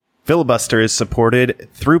Filibuster is supported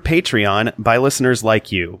through Patreon by listeners like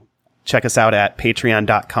you. Check us out at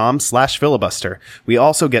patreon.com/filibuster. We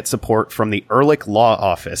also get support from the Ehrlich Law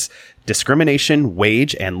Office, discrimination,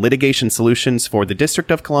 wage, and litigation solutions for the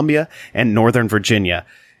District of Columbia and Northern Virginia.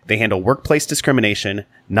 They handle workplace discrimination,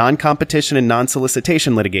 non-competition and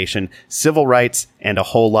non-solicitation litigation, civil rights, and a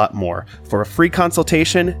whole lot more. For a free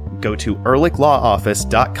consultation, go to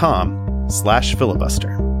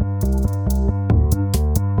ehrlichlawoffice.com/filibuster.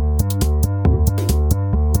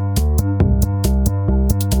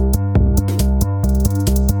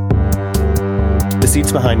 The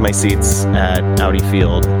seats behind my seats at Audi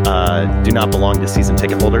Field do not belong to season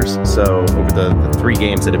ticket holders. So over the 3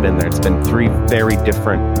 games that have been there, it's been 3 very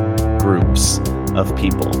different groups of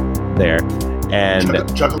people there. And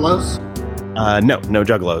Juggalos? No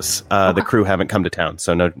juggalos. The crew haven't come to town,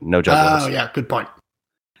 so no juggalos. Oh, yeah, good point.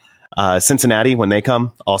 Cincinnati, when they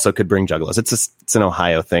come, also could bring juggalos. It's an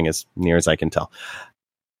Ohio thing, as near as I can tell.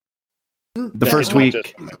 The first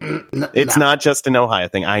week, it's not just an Ohio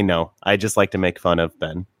thing. I know. I just like to make fun of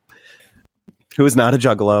Ben, who is not a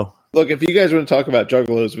juggalo. Look, if you guys want to talk about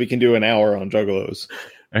juggalos, we can do an hour on juggalos.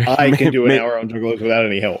 I can do an hour on juggalos without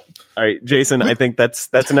any help. All right, Jason, I think that's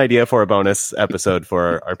an idea for a bonus episode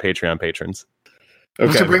for our Patreon patrons. Okay.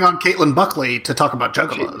 We should bring on Caitlin Buckley to talk about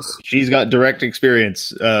juggalos. She's got direct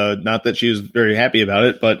experience. Not that she was very happy about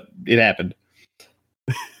it, but it happened.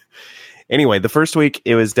 Anyway, the first week,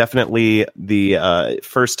 it was definitely the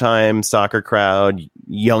first-time soccer crowd,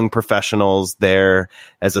 young professionals there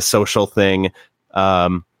as a social thing.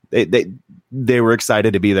 They were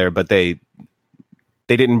excited to be there, but they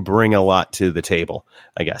didn't bring a lot to the table,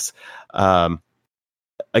 I guess.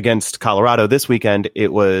 Against Colorado this weekend,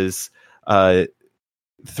 it was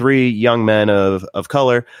 3 young men of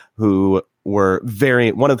color who were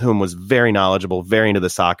one of whom was very knowledgeable, very into the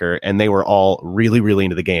soccer, and they were all really, really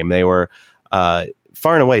into the game. They were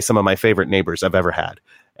far and away some of my favorite neighbors I've ever had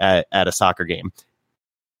at a soccer game,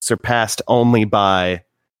 surpassed only by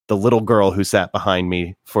the little girl who sat behind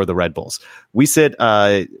me for the Red Bulls. We sit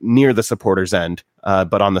near the supporters end,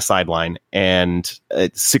 but on the sideline, and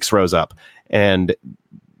 6 rows up. And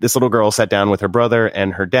this little girl sat down with her brother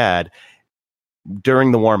and her dad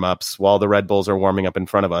during the warm-ups while the Red Bulls are warming up in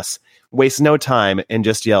front of us, wastes no time and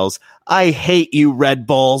just yells, "I hate you, Red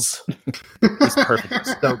Bulls." It's perfect.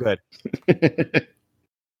 It's so good.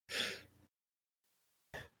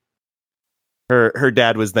 Her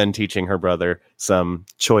dad was then teaching her brother some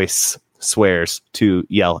choice swears to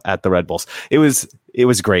yell at the Red Bulls. It was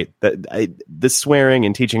great. The swearing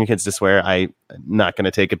and teaching kids to swear, I'm not going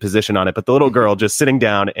to take a position on it, but the little girl just sitting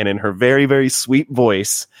down and in her very, very sweet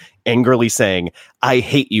voice, angrily saying, "I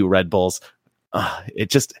hate you, Red Bulls." It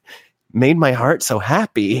just made my heart so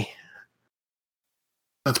happy.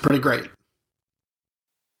 That's pretty great.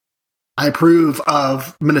 I approve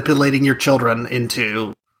of manipulating your children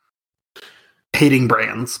into hating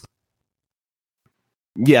brands.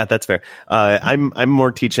 Yeah, that's fair. I'm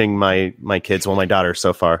more teaching my kids. Well, my daughter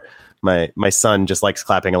so far. My son just likes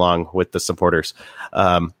clapping along with the supporters.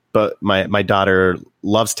 But my daughter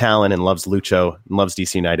loves Talon and loves Lucho and loves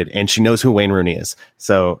DC United, and she knows who Wayne Rooney is.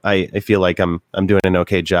 So I feel like I'm doing an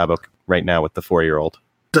okay job right now with the 4-year-old.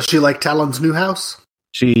 Does she like Talon's new house?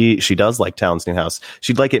 She does like Talon's new house.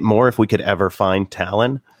 She'd like it more if we could ever find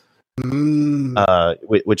Talon.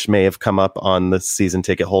 Which may have come up on the season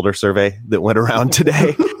ticket holder survey that went around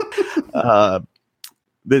today.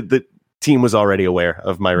 The team was already aware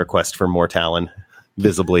of my request for more Talon,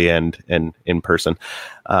 visibly and in person.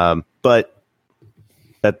 But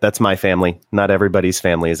that's my family. Not everybody's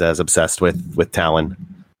family is as obsessed with Talon.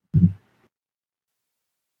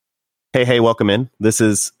 Hey, welcome in. This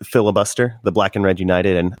is Filibuster, the Black and Red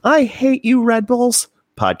United, and I Hate You, Red Bulls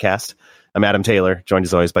podcast. I'm Adam Taylor, joined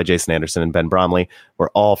as always by Jason Anderson and Ben Bromley. We're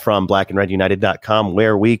all from blackandredunited.com,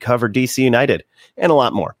 where we cover DC United and a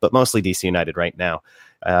lot more, but mostly DC United right now.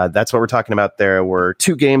 That's what we're talking about. There were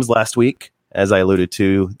 2 games last week. As I alluded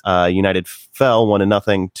to, United fell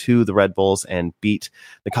 1-0 to the Red Bulls and beat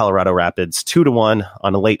the Colorado Rapids 2-1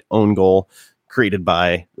 on a late own goal created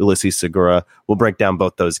by Ulises Segura. We'll break down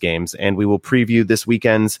both those games, and we will preview this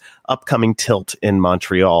weekend's upcoming tilt in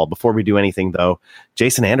Montreal. Before we do anything, though,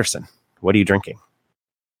 Jason Anderson, what are you drinking?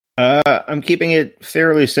 I'm keeping it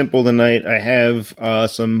fairly simple tonight. I have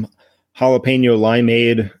some jalapeno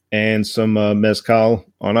limeade and some mezcal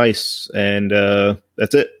on ice, and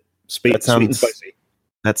that's it. Sweet and spicy.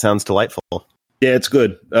 That sounds delightful. Yeah, it's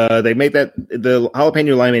good. They make the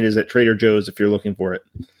jalapeno limeade is at Trader Joe's if you're looking for it.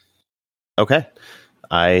 Okay.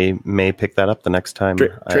 I may pick that up the next time.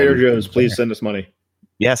 Trader Joe's, please send us money.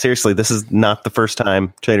 Yeah, seriously, this is not the first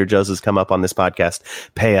time Trader Joe's has come up on this podcast.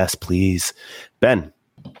 Pay us, please. Ben.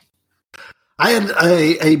 I had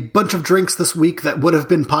a bunch of drinks this week that would have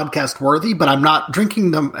been podcast worthy, but I'm not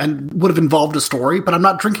drinking them, and would have involved a story, but I'm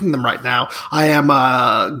not drinking them right now. I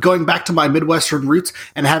am going back to my Midwestern roots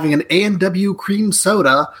and having an A&W cream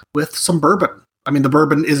soda with some bourbon. I mean, the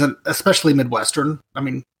bourbon isn't especially Midwestern. I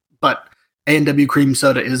mean, but A&W cream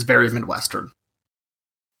soda is very Midwestern.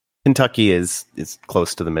 Kentucky is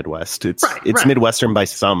close to the Midwest. It's right. Midwestern by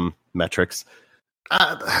some metrics.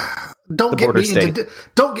 Don't get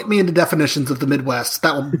me into definitions of the Midwest.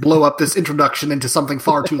 That will blow up this introduction into something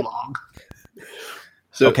far too long.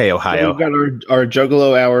 So, okay, Ohio. So we've got our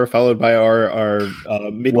Juggalo hour followed by our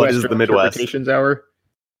Midwestern what is the Midwest? Interpretations hour.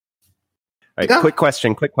 All right, yeah. Quick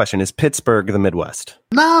question. Is Pittsburgh the Midwest?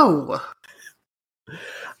 No.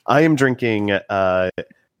 I am drinking a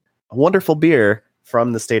wonderful beer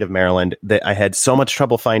from the state of Maryland that I had so much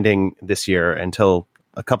trouble finding this year until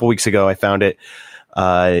a couple weeks ago. I found it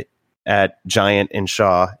at Giant in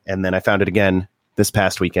Shaw, and then I found it again this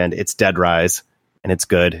past weekend. It's Dead Rise, and it's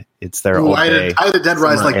good. It's their old day. I had a Dead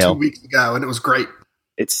Rise like 2 weeks ago, and it was great.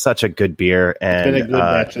 It's such a good beer, and it's been a good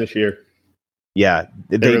batch this year. Yeah,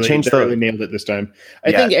 they really nailed it this time.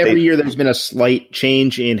 I think every year there's been a slight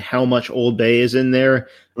change in how much Old Bay is in there.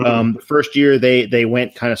 Mm-hmm. The first year they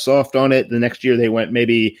went kind of soft on it. The next year they went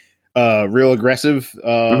maybe real aggressive.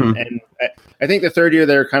 And I think the third year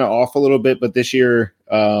they're kind of off a little bit, but this year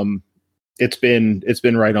it's been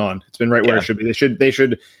right on. It's been right where it should be. They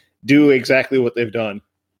should do exactly what they've done.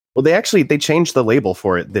 Well, they changed the label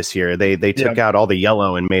for it this year. They took out all the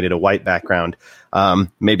yellow and made it a white background.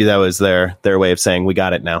 Maybe that was their way of saying we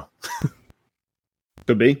got it now.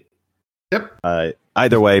 Could be. Yep.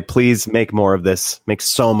 Either way, please make more of this. Make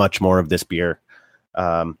so much more of this beer,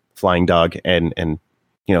 Flying Dog, and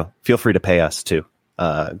feel free to pay us too.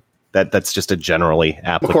 That's just a generally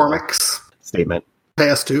applicable McCormick's statement. Pay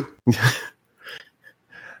us too.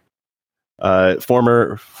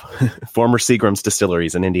 Former Seagram's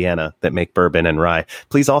distilleries in Indiana that make bourbon and rye.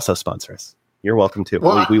 Please also sponsor us. You're welcome to.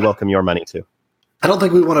 Well, we welcome your money too. I don't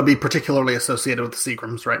think we want to be particularly associated with the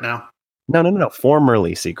Seagrams right now. No.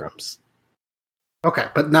 Formerly Seagrams. Okay,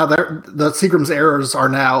 but now the Seagram's heirs are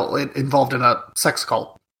now involved in a sex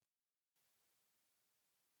cult.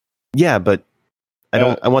 Yeah, but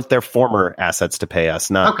I want their former assets to pay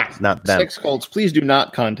us, not them. Sex cults, please do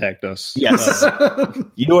not contact us. Yes,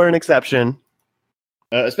 you are an exception.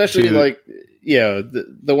 Especially the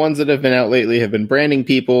ones that have been out lately have been branding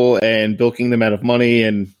people and bilking them out of money,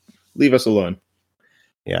 and leave us alone.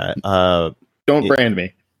 Yeah, don't brand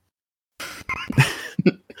me.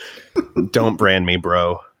 Don't brand me,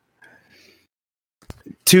 bro.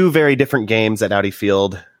 Two very different games at Audi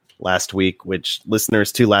Field last week, which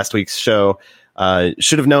listeners to last week's show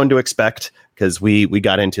should have known to expect, because we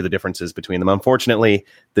got into the differences between them. Unfortunately,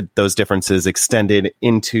 those differences extended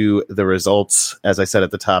into the results. As I said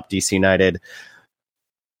at the top, DC United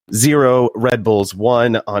 0, Red Bulls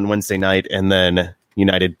 1 on Wednesday night, and then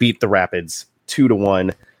United beat the Rapids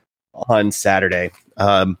 2-1 on Saturday.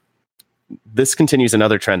 This continues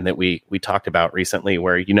another trend that we talked about recently,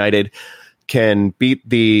 where United can beat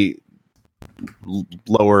the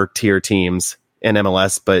lower tier teams in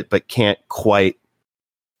MLS, but can't quite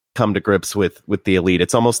come to grips with the elite.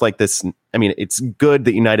 It's almost like this. I mean, it's good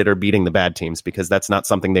that United are beating the bad teams, because that's not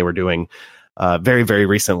something they were doing very, very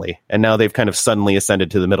recently. And now they've kind of suddenly ascended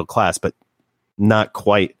to the middle class, but not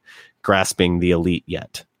quite grasping the elite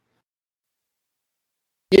yet.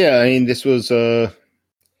 Yeah, I mean, this was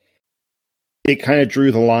it kind of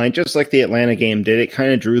drew the line, just like the Atlanta game did. It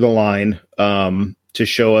kind of drew the line to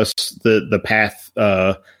show us the path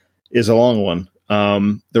is a long one.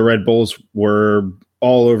 The Red Bulls were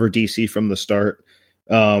all over DC from the start.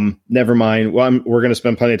 Never mind. Well, we're going to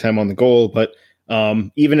spend plenty of time on the goal, but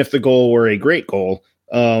even if the goal were a great goal,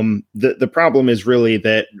 the problem is really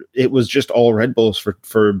that it was just all Red Bulls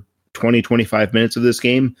for 20, 25 minutes of this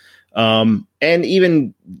game. And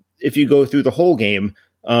even if you go through the whole game,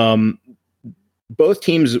 both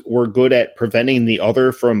teams were good at preventing the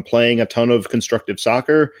other from playing a ton of constructive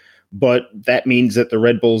soccer, but that means that the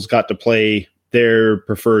Red Bulls got to play their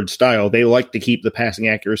preferred style. They like to keep the passing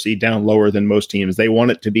accuracy down lower than most teams. They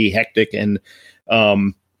want it to be hectic and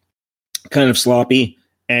kind of sloppy.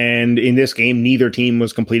 And in this game, neither team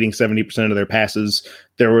was completing 70% of their passes.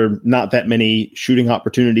 There were not that many shooting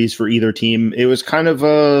opportunities for either team. It was kind of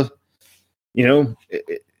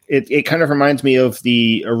it kind of reminds me of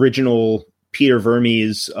the original Peter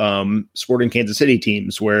Vermes Sporting Kansas City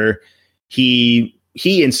teams, where he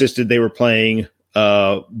insisted they were playing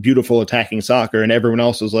beautiful attacking soccer, and everyone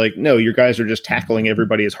else is like, no, your guys are just tackling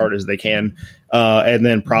everybody as hard as they can, and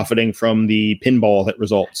then profiting from the pinball that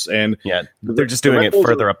results. And they're just doing it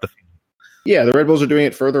further up the field. Yeah, the Red Bulls are doing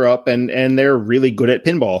it further up, and they're really good at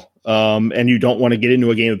pinball. And you don't want to get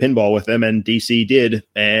into a game of pinball with them, and DC did,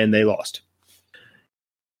 and they lost.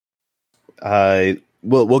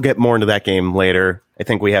 We'll get more into that game later. I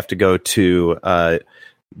think we have to go to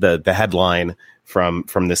the headline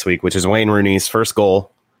from this week, which is Wayne Rooney's first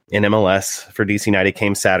goal in MLS for DC United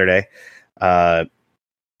came Saturday.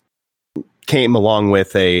 Came along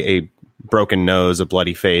with a broken nose, a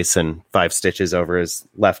bloody face, and 5 stitches over his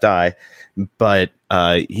left eye. But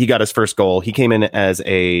he got his first goal. He came in as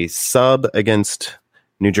a sub against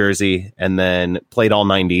New Jersey and then played all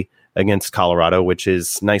 90 against Colorado, which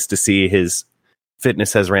is nice to see. His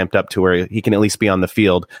fitness has ramped up to where he can at least be on the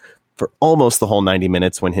field for almost the whole 90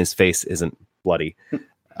 minutes when his face isn't bloody.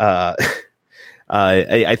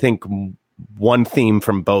 I think one theme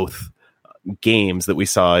from both games that we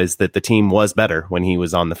saw is that the team was better when he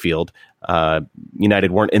was on the field.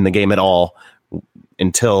 United weren't in the game at all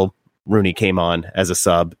until Rooney came on as a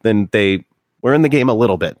sub. Then they were in the game a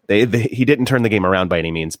little bit. He didn't turn the game around by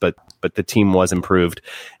any means, but the team was improved,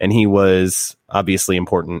 and he was obviously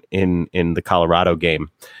important in the Colorado game.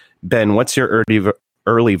 Ben, what's your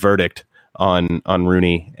early verdict on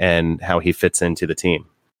Rooney and how he fits into the team?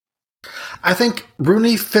 I think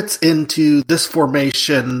Rooney fits into this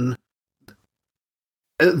formation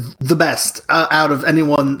the best out of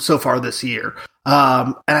anyone so far this year.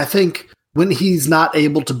 And I think when he's not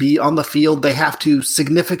able to be on the field, they have to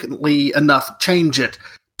significantly enough change it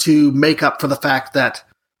to make up for the fact that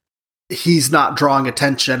he's not drawing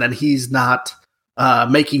attention and he's not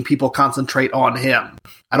making people concentrate on him.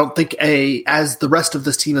 I don't think as the rest of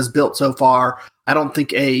this team is built so far, I don't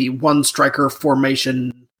think a one striker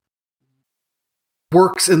formation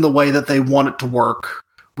works in the way that they want it to work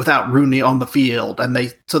without Rooney on the field. And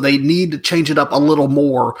they need to change it up a little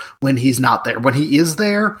more when he's not there. When he is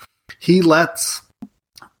there, he lets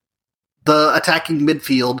the attacking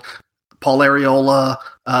midfield, Paul Arriola,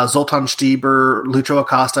 Zoltan Stieber, Lucho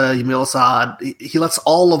Acosta, Emil Assad, he lets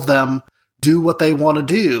all of them do what they want to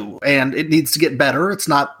do. And it needs to get better. It's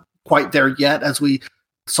not quite there yet, as we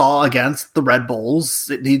saw against the Red Bulls.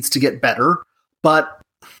 It needs to get better. But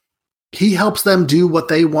he helps them do what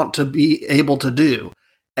they want to be able to do.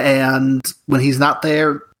 And when he's not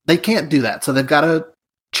there, they can't do that. So they've got to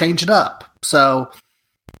change it up. So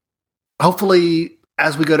hopefully,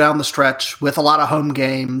 as we go down the stretch with a lot of home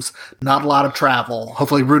games, not a lot of travel,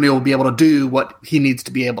 hopefully Rooney will be able to do what he needs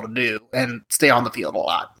to be able to do and stay on the field a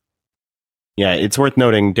lot. Yeah, it's worth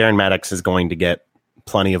noting Darren Mattocks is going to get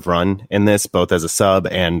plenty of run in this, both as a sub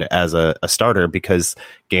and as a starter, because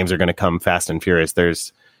games are going to come fast and furious.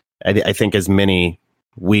 There's, I think, as many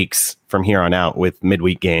weeks from here on out with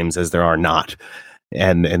midweek games as there are not.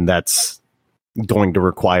 And that's going to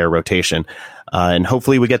require rotation. And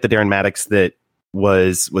hopefully we get the Darren Mattocks that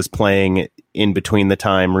was playing in between the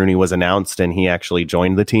time Rooney was announced and he actually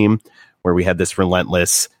joined the team, where we had this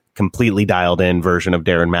relentless, completely dialed in version of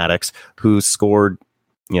Darren Mattocks, who scored,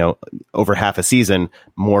 over half a season,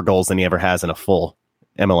 more goals than he ever has in a full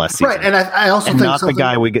MLS season. Right, and I also think not the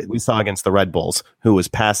guy we saw against the Red Bulls, who was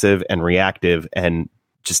passive and reactive and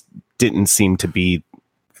just didn't seem to be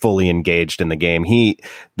fully engaged in the game.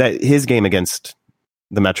 His game against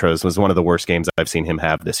the Metros was one of the worst games I've seen him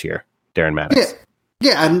have this year, Darren Mattocks.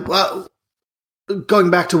 Yeah, and going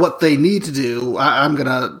back to what they need to do, I'm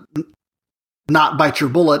gonna not bite your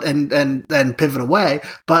bullet and pivot away,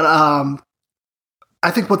 but I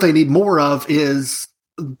think what they need more of is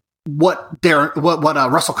what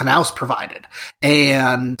Russell Canouse provided.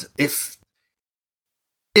 And if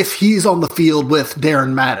he's on the field with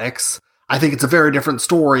Darren Mattocks, I think it's a very different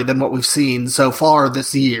story than what we've seen so far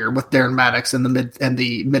this year with Darren Mattocks in the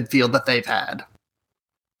midfield that they've had.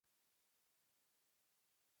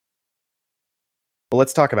 Well,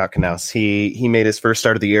 let's talk about Canouse. He made his first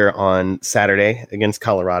start of the year on Saturday against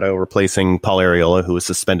Colorado, replacing Paul Arriola, who was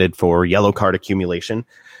suspended for yellow card accumulation.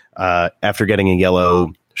 After getting a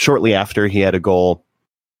yellow shortly after, he had a goal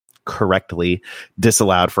correctly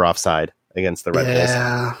disallowed for offside against the Red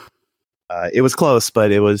Bulls. It was close,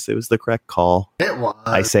 but it was the correct call. It was.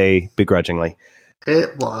 I say begrudgingly.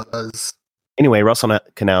 It was. Anyway, Russell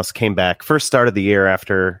Canouse came back. First start of the year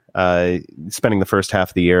after spending the first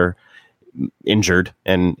half of the year injured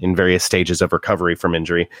and in various stages of recovery from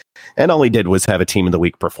injury. And all he did was have a team of the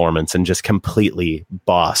week performance and just completely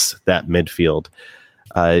boss that midfield.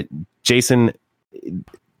 Jason,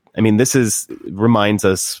 I mean, reminds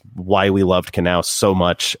us why we loved Knaus so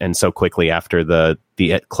much and so quickly after the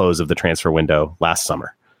close of the transfer window last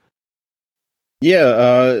summer.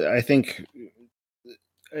 Yeah, I think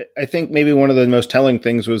maybe one of the most telling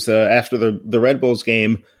things was after the Red Bulls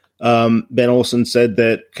game, Ben Olsen said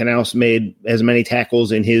that Knaus made as many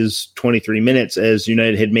tackles in his 23 minutes as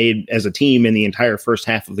United had made as a team in the entire first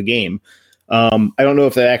half of the game. I don't know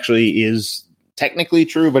if that actually is technically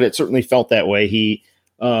true, but it certainly felt that way. He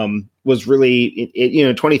was really,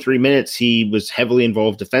 23 minutes, he was heavily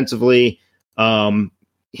involved defensively.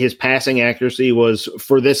 His passing accuracy was,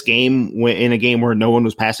 for this game, in a game where no one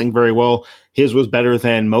was passing very well, his was better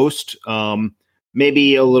than most.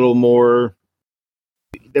 Maybe a little more,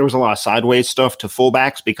 there was a lot of sideways stuff to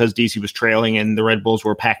fullbacks because DC was trailing and the Red Bulls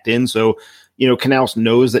were packed in. So, Knaus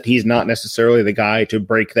knows that he's not necessarily the guy to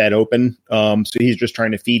break that open. So he's just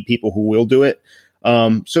trying to feed people who will do it.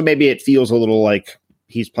 So maybe it feels a little like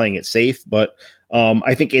he's playing it safe, but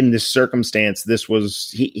I think in this circumstance,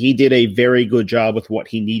 he did a very good job with what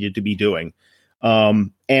he needed to be doing.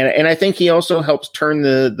 And I think he also helps turn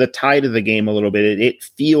the tide of the game a little bit. It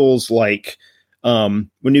feels like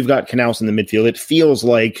when you've got Knaus in the midfield, it feels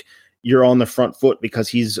like you're on the front foot because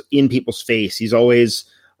he's in people's face. He's always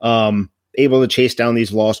able to chase down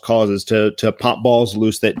these lost causes, to pop balls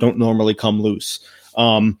loose that don't normally come loose.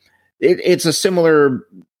 It's a similar,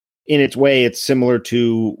 in its way, it's similar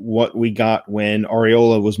to what we got when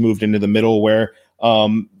Areola was moved into the middle, where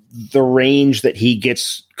the range that he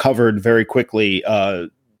gets covered very quickly,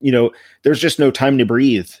 there's just no time to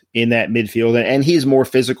breathe in that midfield. And he's more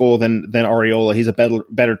physical than Areola. He's a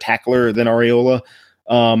better tackler than Areola.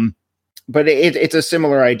 But it's a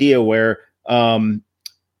similar idea where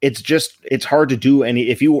it's hard to do any,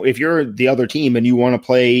 if you're the other team and you want to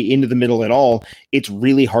play into the middle at all, it's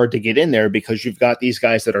really hard to get in there because you've got these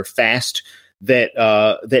guys that are fast, that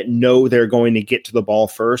know they're going to get to the ball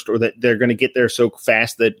first, or that they're going to get there so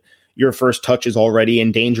fast that your first touch is already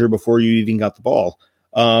in danger before you even got the ball.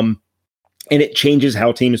 And it changes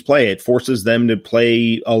how teams play. It forces them to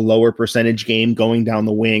play a lower percentage game going down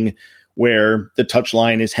the wing where the touch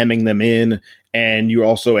line is hemming them in. And you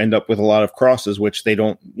also end up with a lot of crosses, which they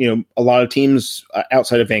don't, a lot of teams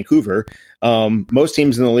outside of Vancouver, most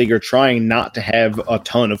teams in the league are trying not to have a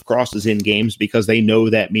ton of crosses in games because they know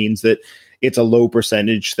that means that it's a low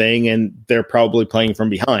percentage thing and they're probably playing from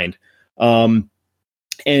behind. And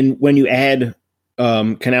when you add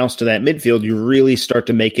Knaus to that midfield, you really start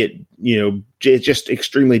to make it, it's just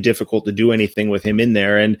extremely difficult to do anything with him in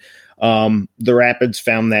there. And the Rapids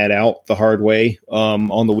found that out the hard way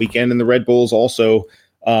on the weekend, and the Red Bulls also,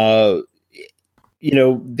 they've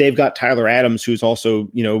got Tyler Adams, who's also,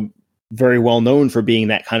 very well known for being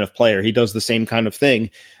that kind of player. He does the same kind of thing.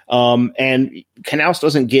 And Knaus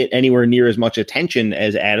doesn't get anywhere near as much attention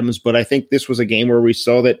as Adams, but I think this was a game where we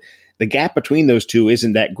saw that the gap between those two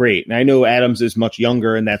isn't that great. And I know Adams is much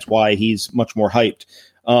younger, and that's why he's much more hyped.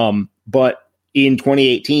 But in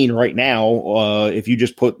 2018, right now, if you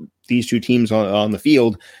just put these two teams on the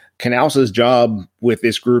field, Knaus's job with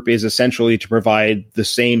this group is essentially to provide the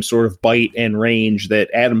same sort of bite and range that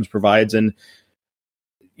Adams provides. And,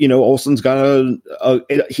 Olsen's got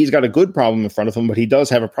he's got a good problem in front of him, but he does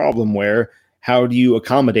have a problem where how do you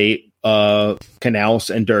accommodate Knaus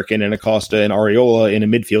and Durkin and Acosta and Areola in a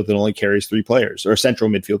midfield that only carries 3 players, or a central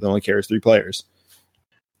midfield that only carries 3 players?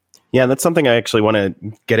 Yeah, that's something I actually want to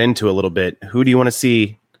get into a little bit. Who do you want to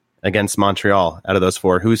see against Montreal out of those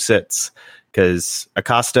 4? Who sits? Because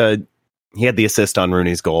Acosta, he had the assist on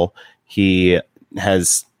Rooney's goal. He's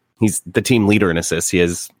the team leader in assists. He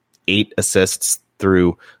has 8 assists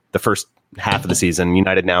through the first half of the season.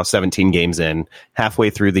 United now 17 games in,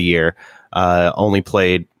 halfway through the year, only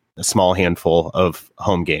played a small handful of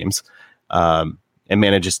home games, and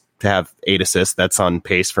manages to have 8 assists. That's on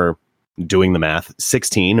pace for, doing the math,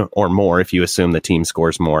 16 or more if you assume the team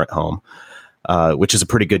scores more at home, which is a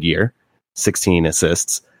pretty good year. 16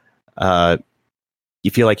 assists.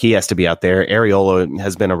 You feel like he has to be out there. Areola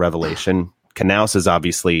has been a revelation. Knaus is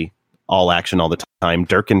obviously all action all the time.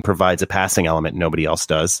 Durkin provides a passing element nobody else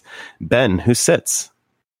does. Ben, who sits?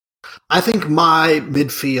 I think my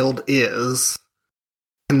midfield is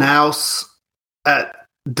Knaus at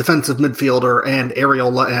defensive midfielder and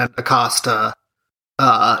Areola and Acosta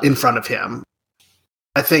in front of him.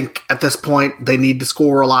 I think at this point they need to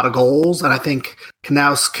score a lot of goals, and I think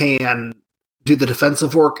Knaus can do the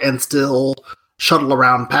defensive work and still shuttle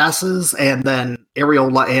around passes, and then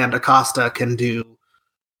Areola and Acosta can do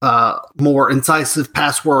more incisive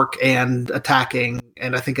pass work and attacking.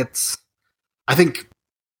 And I think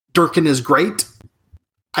Durkin is great.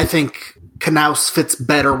 I think Knaus fits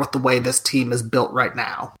better with the way this team is built right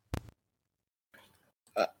now.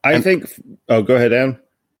 I think. Oh, go ahead, Adam.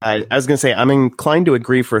 I was going to say, I'm inclined to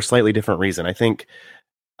agree for a slightly different reason. I think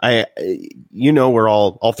we're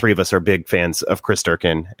all three of us are big fans of Chris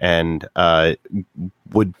Durkin and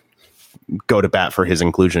would go to bat for his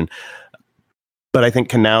inclusion. But I think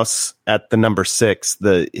Knaus at the number 6,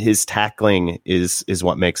 his tackling is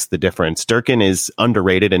what makes the difference. Durkin is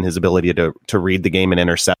underrated in his ability to read the game and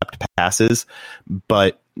intercept passes,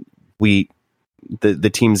 but the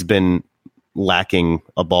team's been lacking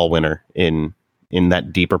a ball winner in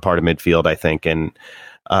that deeper part of midfield, I think, and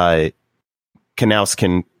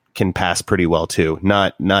Knaus can pass pretty well too.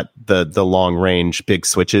 Not the long range big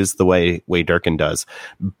switches the way Durkin does,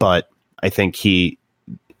 but I think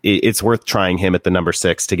it's worth trying him at the number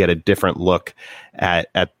 6 to get a different look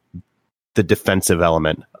at the defensive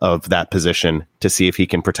element of that position to see if he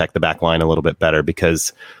can protect the back line a little bit better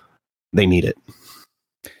because they need it.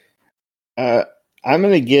 I'm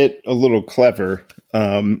going to get a little clever.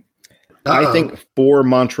 I think for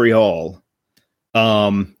Montreal,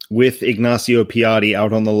 with Ignacio Piatti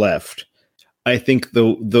out on the left, I think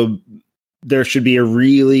there should be a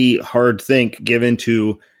really hard think given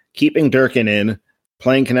to keeping Durkin in,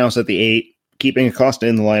 playing Knaus at the 8, keeping Acosta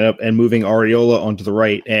in the lineup, and moving Arriola onto the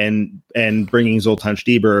right, and bringing Zoltan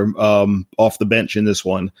Stieber off the bench in this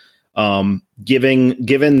one. Given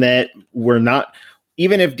that we're not.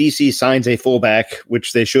 Even if DC signs a fullback,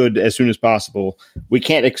 which they should as soon as possible, we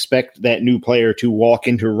can't expect that new player to walk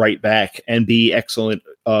into right back and be excellent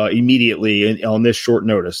immediately on this short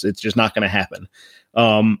notice. It's just not going to happen.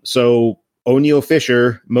 So O'Neal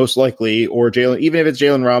Fisher, most likely, or Jalen, even if it's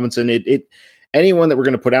Jalen Robinson, anyone that we're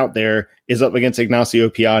going to put out there is up against Ignacio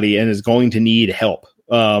Piatti and is going to need help.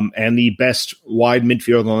 And the best wide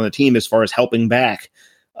midfielder on the team as far as helping back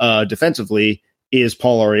defensively is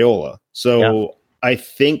Paul Arriola. So. Yeah. I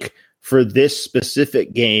think for this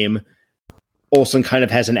specific game, Olsen kind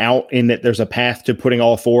of has an out in that there's a path to putting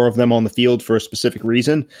all 4 of them on the field for a specific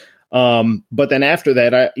reason. But then after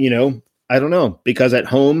that, I don't know, because at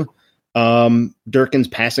home, Durkin's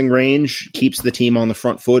passing range keeps the team on the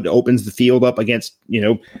front foot, opens the field up against,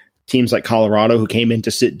 teams like Colorado who came in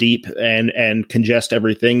to sit deep and congest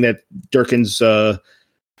everything. That Durkin's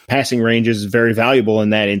passing range is very valuable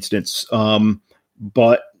in that instance.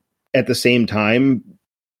 But at the same time,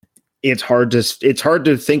 it's hard to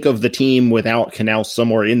think of the team without Knaus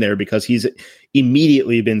somewhere in there because he's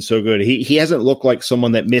immediately been so good. He hasn't looked like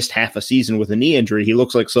someone that missed half a season with a knee injury. He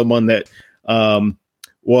looks like someone that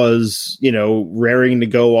was, raring to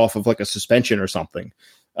go off of like a suspension or something.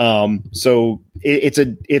 So it's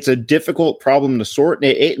a difficult problem to sort.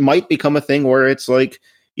 It might become a thing where it's like,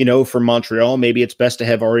 for Montreal, maybe it's best to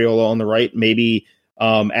have Arriola on the right. Maybe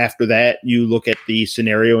after that, you look at the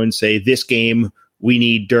scenario and say, this game, we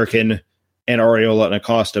need Durkin and Arriola and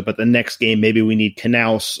Acosta, but the next game, maybe we need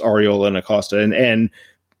Knaus, Arriola, and Acosta. And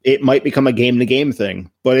it might become a game-to-game thing.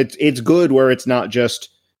 But it's good where it's not just,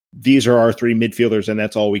 these are our 3 midfielders and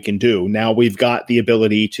that's all we can do. Now we've got the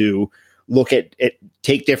ability to look at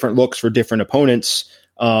take different looks for different opponents.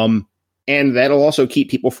 And that'll also keep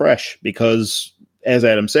people fresh because, as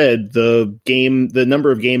Adam said, the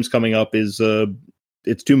number of games coming up is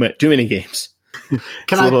it's too many games.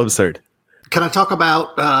 It's a little absurd. Can I talk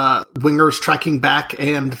about wingers tracking back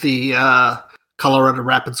and the Colorado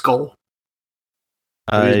Rapids goal?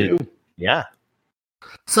 Yeah.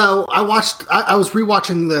 So I was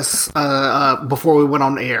rewatching this before we went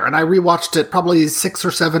on air, and I rewatched it probably 6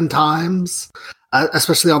 or 7 times,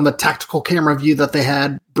 especially on the tactical camera view that they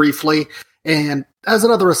had briefly. And as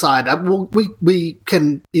another aside, we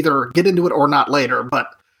can either get into it or not later, but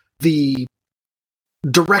the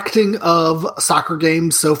directing of soccer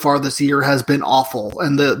games so far this year has been awful,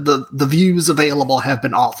 and the views available have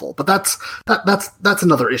been awful. But that's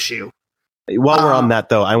another issue. While we're on that,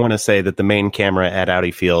 though, I want to say that the main camera at Audi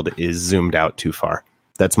Field is zoomed out too far.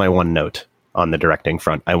 That's my one note on the directing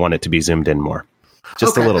front. I want it to be zoomed in more.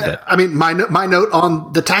 Just a little bit. I mean, my note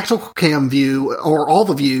on the tactical cam view, or all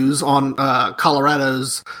the views on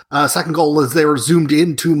Colorado's second goal, is they were zoomed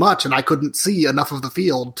in too much, and I couldn't see enough of the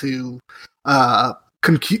field to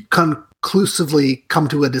conclusively come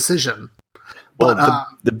to a decision. But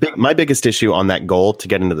my biggest issue on that goal, to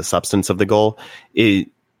get into the substance of the goal, it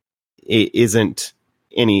isn't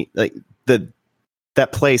any like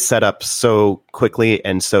that play set up so quickly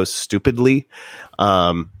and so stupidly.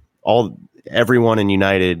 Everyone on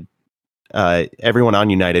United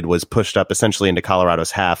was pushed up essentially into Colorado's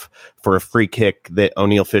half for a free kick that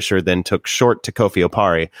O'Neal Fisher then took short to Kofi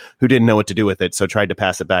Opare, who didn't know what to do with it, so tried to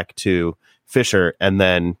pass it back to Fisher, and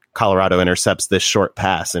then Colorado intercepts this short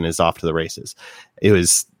pass and is off to the races. It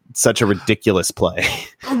was such a ridiculous play.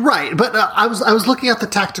 Right, but I was looking at the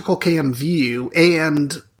tactical cam view,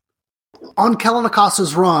 and on Kellen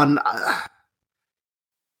Acosta's run,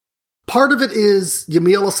 part of it is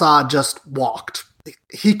Yamil Asad just walked.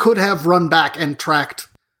 He could have run back and tracked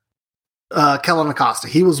Kellen Acosta.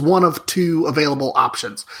 He was one of two available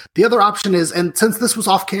options. The other option is, and since this was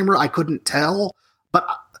off camera, I couldn't tell, but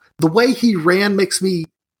the way he ran makes me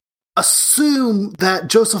assume that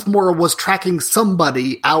Joseph Mora was tracking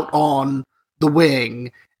somebody out on the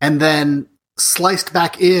wing and then sliced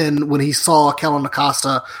back in when he saw Kellen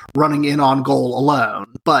Acosta running in on goal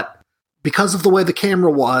alone. But because of the way the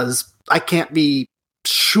camera was, I can't be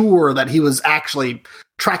sure that he was actually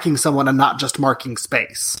tracking someone and not just marking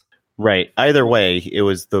space. Right. Either way, it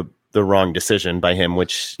was the wrong decision by him,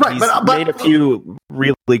 which right, he's but made a few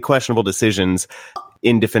really questionable decisions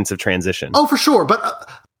in defensive transition. Oh, for sure. But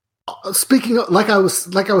speaking of, like I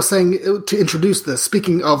was saying to introduce this,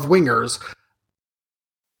 speaking of wingers,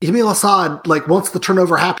 Yamil Asad, like once the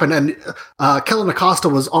turnover happened and Kellen Acosta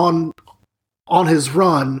was on his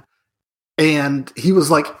run, and he was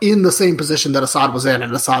like in the same position that Asad was in,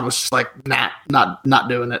 and Asad was just like, nah, not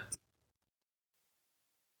doing it.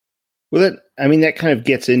 Well, that kind of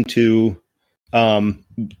gets into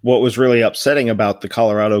what was really upsetting about the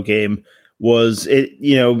Colorado game was it.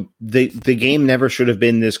 The game never should have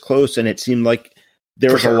been this close, and it seemed like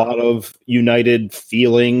there was a lot of United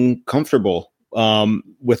feeling comfortable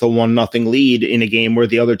with a 1-0 lead in a game where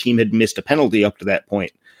the other team had missed a penalty up to that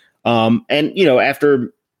point. And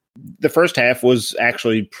after the first half was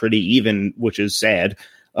actually pretty even, which is sad.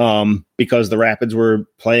 Because the Rapids were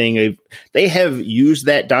playing they have used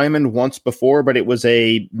that diamond once before, but it was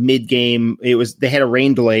a mid-game. They had a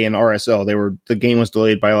rain delay in RSL. The game was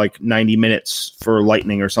delayed by like 90 minutes for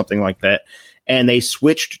lightning or something like that. And they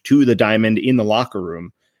switched to the diamond in the locker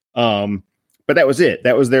room. But that was it.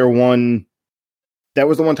 That was the one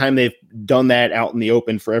time they've done that out in the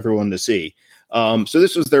open for everyone to see. So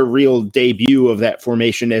this was their real debut of that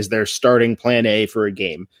formation as their starting plan A for a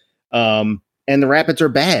game. And the Rapids are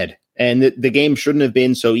bad, and the game shouldn't have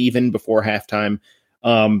been so even before halftime.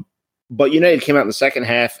 But United came out in the second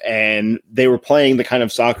half, and they were playing the kind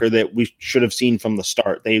of soccer that we should have seen from the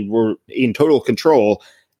start. They were in total control,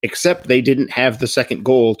 except they didn't have the second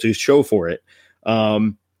goal to show for it.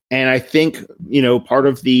 And I think, part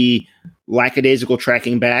of the lackadaisical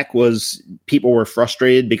tracking back was people were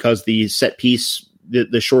frustrated because the set piece,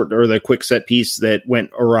 the short or the quick set piece that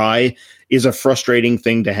went awry is a frustrating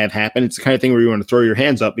thing to have happen. It's the kind of thing where you want to throw your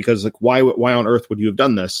hands up because why on earth would you have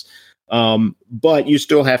done this? But you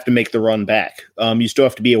still have to make the run back. You still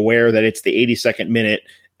have to be aware that it's the 82nd minute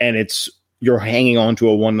and you're hanging on to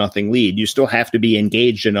a 1-0 lead. You still have to be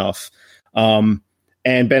engaged enough. And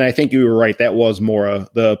Ben, I think you were right. That was Mora,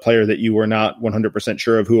 the player that you were not 100%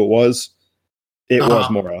 sure of who it was. It was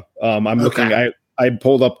Mora. I'm looking. I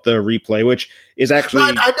pulled up the replay, which is actually.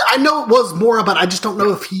 I know it was Mora, but I just don't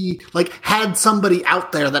know if he had somebody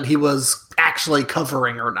out there that he was actually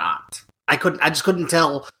covering or not. I just couldn't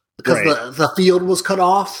tell because the field was cut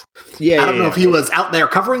off. Yeah, I don't know if he was out there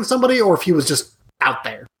covering somebody or if he was just out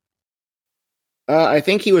there. I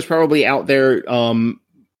think he was probably out there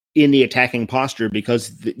in the attacking posture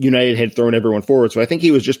because United had thrown everyone forward. So I think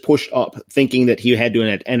he was just pushed up, thinking that he had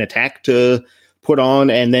an attack to put on,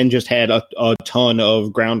 and then just had a ton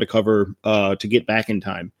of ground to cover to get back in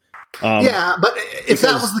time. Yeah, but if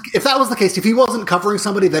that was the case, if he wasn't covering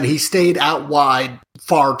somebody, then he stayed out wide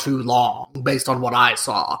far too long, based on what I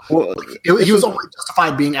saw. Well, he was only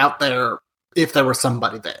justified being out there if there was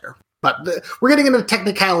somebody there. But we're getting into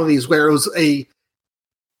technicalities where it was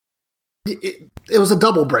a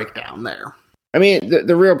double breakdown there. I mean,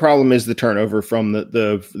 the real problem is the turnover from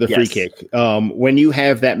the free kick. When you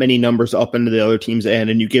have that many numbers up into the other team's end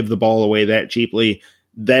and you give the ball away that cheaply,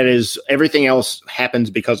 that is everything else happens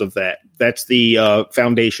because of that. That's the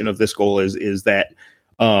foundation of this goal is that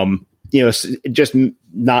just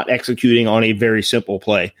not executing on a very simple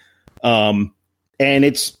play. And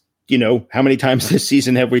it's how many times this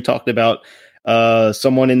season have we talked about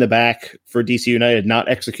someone in the back for DC United not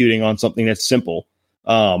executing on something that's simple.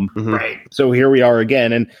 Right. So here we are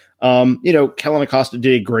again. And, Kellen Acosta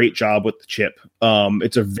did a great job with the chip.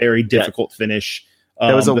 It's a very difficult finish.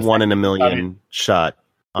 That was a 1 in a million shot.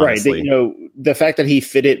 Honestly. Right. The fact that he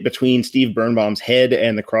fit it between Steve Birnbaum's head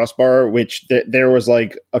and the crossbar, which there was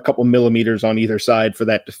like a couple millimeters on either side for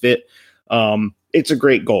that to fit. It's a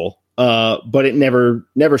great goal. But it never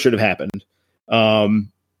should have happened.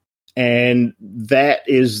 And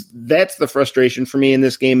that's the frustration for me in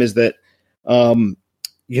this game is that,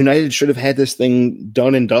 United should have had this thing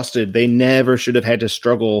done and dusted. They never should have had to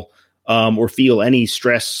struggle or feel any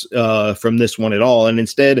stress from this one at all. And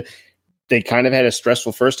instead, they kind of had a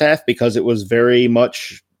stressful first half because it was very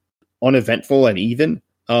much uneventful and even.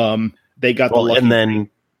 They got and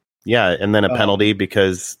then a penalty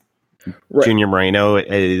because Junior Moreno,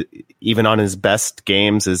 even on his best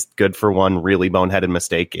games, is good for one really boneheaded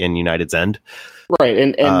mistake in United's end. Right,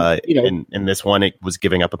 and in this one, it was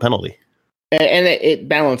giving up a penalty, and it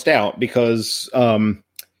balanced out because or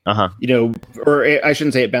I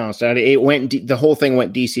shouldn't say it balanced out. It went the whole thing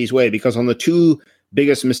went DC's way because on the two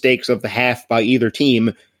biggest mistakes of the half by either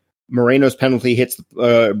team, Moreno's penalty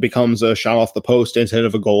becomes a shot off the post instead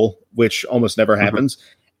of a goal, which almost never happens,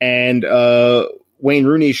 and Wayne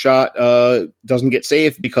Rooney's shot doesn't get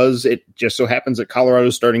saved because it just so happens that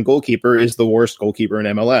Colorado's starting goalkeeper is the worst goalkeeper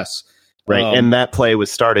in MLS. Right, and that play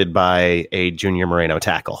was started by a Junior Moreno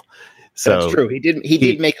tackle. So that's true. He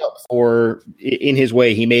did make up for, in his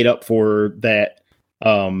way, he made up for that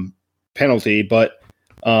penalty. But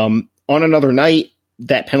on another night,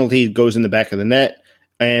 that penalty goes in the back of the net,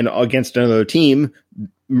 and against another team,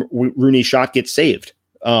 Rooney's shot gets saved.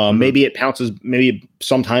 Maybe it pounces. Maybe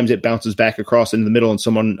sometimes it bounces back across into the middle, and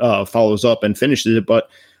someone follows up and finishes it.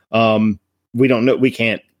 But we don't know. We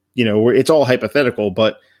can't. It's all hypothetical.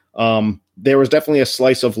 But there was definitely a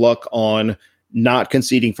slice of luck on not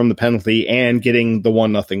conceding from the penalty and getting the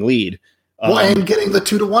 1-0 lead. And getting the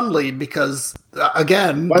 2-1 lead because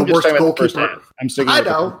again, the worst goalkeeper. I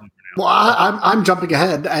know. Well, I'm jumping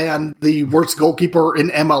ahead, and the worst goalkeeper in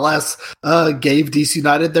MLS gave DC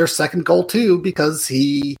United their second goal too because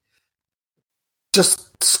he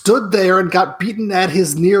just stood there and got beaten at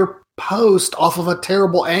his near post off of a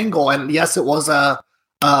terrible angle. And yes, it was a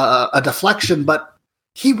deflection, but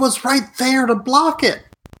he was right there to block it.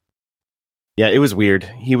 Yeah, it was weird.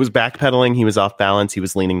 He was backpedaling. He was off balance. He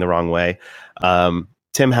was leaning the wrong way.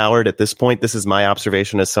 Tim Howard, at this point, this is my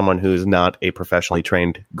observation as someone who's not a professionally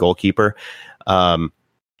trained goalkeeper. My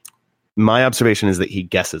observation is that he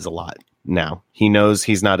guesses a lot now. He knows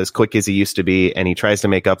he's not as quick as he used to be, and he tries to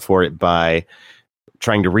make up for it by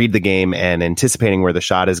trying to read the game and anticipating where the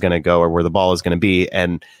shot is going to go or where the ball is going to be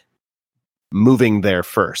and moving there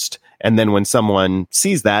first. And then when someone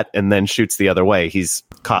sees that and then shoots the other way, he's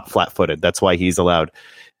caught flat-footed. That's why he's allowed.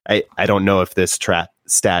 I don't know if this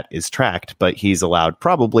stat is tracked, but he's allowed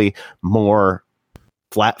probably more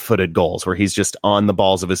flat-footed goals where he's just on the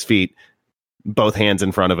balls of his feet, both hands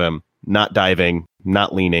in front of him, not diving,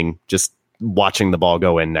 not leaning, just watching the ball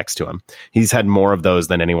go in next to him. He's had more of those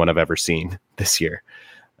than anyone I've ever seen this year.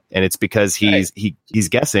 And it's because he's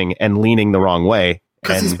guessing and leaning the wrong way.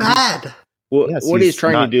 Because he's bad. Well, yes, what he's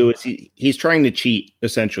trying to do is he's trying to cheat,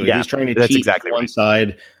 essentially. Yeah, he's trying to cheat exactly one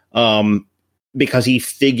side because he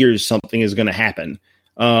figures something is going to happen.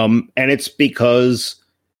 And it's because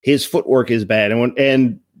his footwork is bad.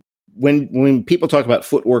 And when people talk about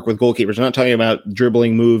footwork with goalkeepers, they're not talking about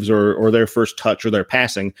dribbling moves or their first touch or their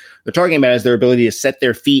passing. They're talking about is their ability to set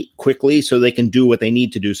their feet quickly so they can do what they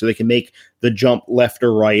need to do, so they can make the jump left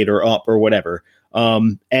or right or up or whatever.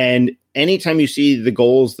 And anytime you see the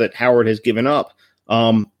goals that Howard has given up,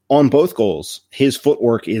 on both goals, his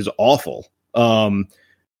footwork is awful.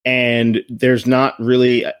 And there's not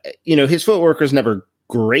really, his footwork was never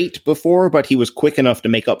great before, but he was quick enough to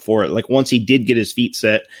make up for it. Like once he did get his feet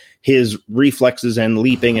set, his reflexes and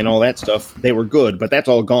leaping and all that stuff, they were good, but that's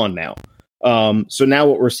all gone now. So now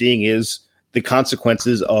what we're seeing is the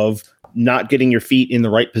consequences of not getting your feet in the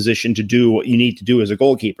right position to do what you need to do as a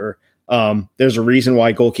goalkeeper. There's a reason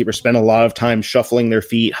why goalkeepers spend a lot of time shuffling their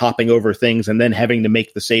feet, hopping over things, and then having to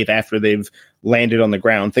make the save after they've landed on the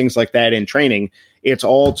ground. Things like that in training. It's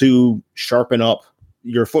all to sharpen up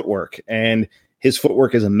your footwork. And his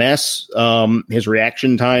footwork is a mess. His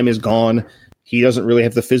reaction time is gone. He doesn't really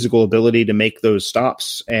have the physical ability to make those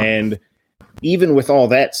stops. And even with all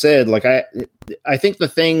that said, like I think the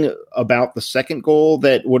thing about the second goal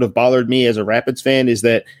that would have bothered me as a Rapids fan is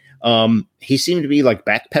that he seemed to be like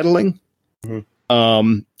backpedaling,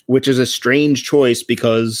 which is a strange choice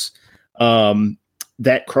because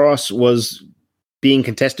that cross was being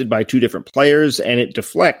contested by two different players and it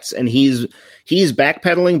deflects and he's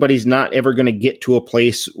backpedaling, but he's not ever going to get to a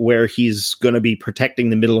place where he's going to be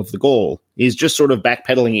protecting the middle of the goal. He's just sort of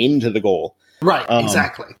backpedaling into the goal. Right.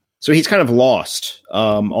 Exactly. So he's kind of lost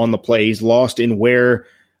on the play. He's lost in where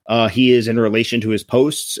he is in relation to his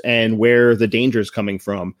posts and where the danger is coming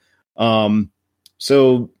from.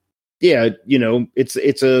 So yeah, it's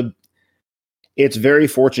very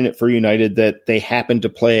fortunate for United that they happen to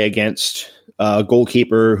play against a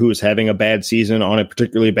goalkeeper who is having a bad season on a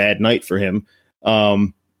particularly bad night for him.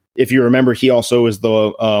 If you remember, he also is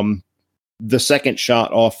the second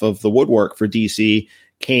shot off of the woodwork for DC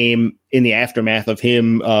came in the aftermath of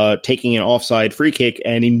him taking an offside free kick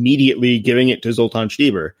and immediately giving it to Zoltan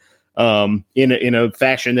Stieber in a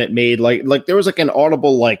fashion that made like there was like an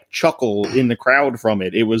audible like chuckle in the crowd from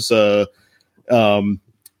it. It was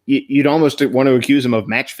you'd almost want to accuse him of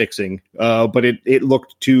match fixing, but it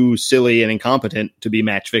looked too silly and incompetent to be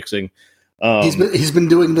match fixing. He's been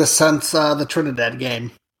doing this since the Trinidad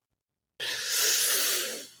game.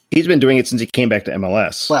 He's been doing it since he came back to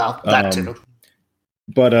MLS. Well, that too.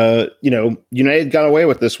 But United got away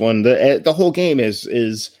with this one. The whole game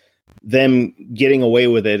is them getting away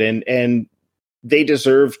with it, and they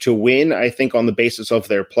deserve to win, I think, on the basis of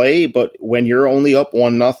their play. But when you're only up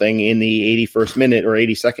 1-0 in the 81st minute or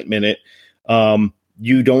 82nd minute,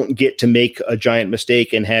 you don't get to make a giant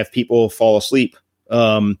mistake and have people fall asleep.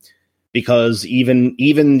 Because even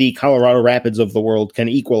the Colorado Rapids of the world can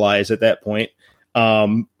equalize at that point.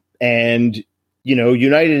 And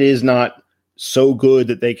United is not so good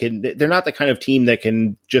that they're not the kind of team that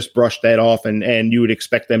can just brush that off and you would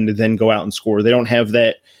expect them to then go out and score. They don't have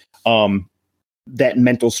that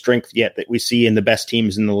mental strength yet that we see in the best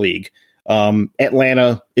teams in the league.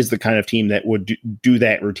 Atlanta is the kind of team that would do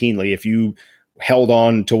that routinely. If you held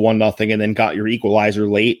on to 1-0 and then got your equalizer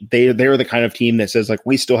late, they're the kind of team that says, like,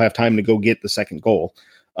 we still have time to go get the second goal.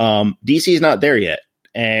 DC is not there yet.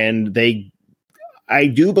 And I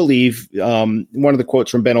do believe one of the quotes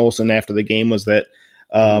from Ben Olsen after the game was that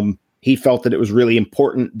he felt that it was really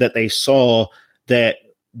important that they saw that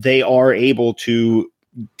they are able to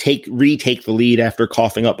retake the lead after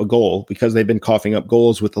coughing up a goal, because they've been coughing up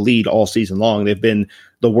goals with the lead all season long. They've been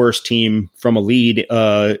the worst team from a lead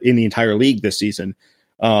in the entire league this season.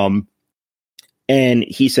 And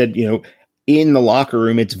he said, in the locker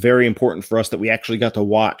room, it's very important for us that we actually got to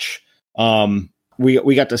watch.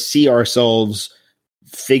 We got to see ourselves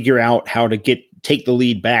figure out how to take the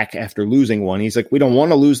lead back after losing one. He's like, we don't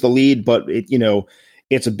want to lose the lead, but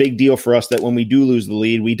it's a big deal for us that when we do lose the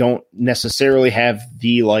lead, we don't necessarily have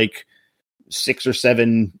the 6 or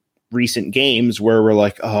 7 recent games where we're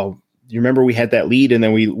like, oh, you remember we had that lead and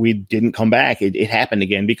then we didn't come back. It happened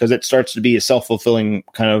again, because it starts to be a self-fulfilling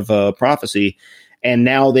kind of prophecy. And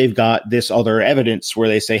now they've got this other evidence where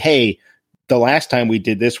they say, hey, the last time we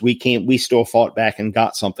did this, we still fought back and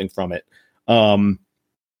got something from it.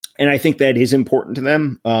 And I think that is important to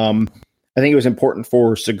them. I think it was important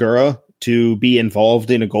for Segura to be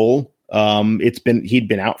involved in a goal. He'd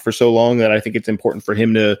been out for so long that I think it's important for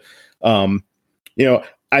him to,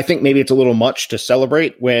 I think maybe it's a little much to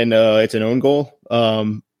celebrate when it's an own goal,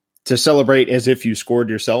 to celebrate as if you scored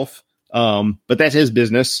yourself. But that's his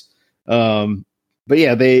business. But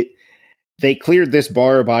yeah, they cleared this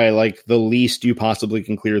bar by the least you possibly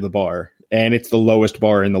can clear the bar. And it's the lowest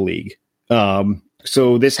bar in the league.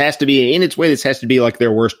 So this has to be, in its way,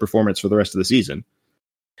 their worst performance for the rest of the season.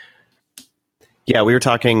 Yeah, we were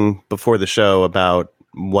talking before the show about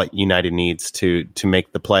what United needs to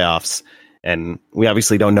make the playoffs, and we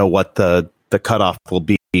obviously don't know what the cutoff will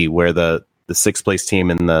be, where the sixth place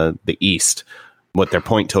team in the East, what their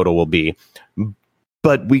point total will be.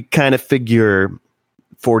 But we kind of figure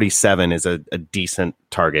 47 is a decent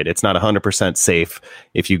target. It's not 100% safe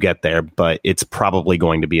if you get there, but it's probably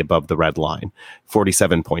going to be above the red line.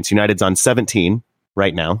 47 points. United's on 17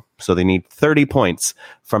 right now, so they need 30 points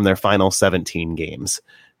from their final 17 games.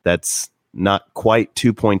 That's not quite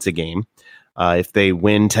 2 points a game. If they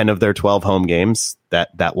win 10 of their 12 home games,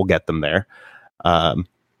 that will get them there.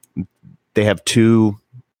 They have two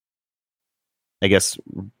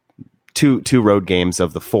road games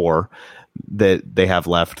of the 4 that they have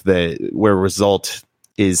left, where result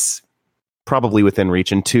is probably within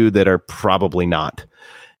reach, and 2 that are probably not.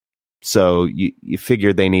 So you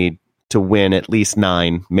figure they need to win at least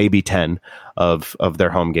 9, maybe 10 of their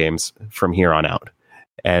home games from here on out.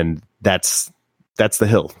 And that's the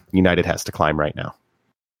hill United has to climb right now.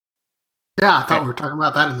 Yeah, I thought we were talking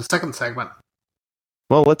about that in the second segment.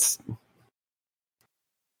 Well,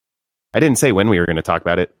 I didn't say when we were going to talk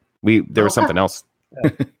about it. There was something else.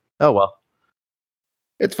 Oh, well.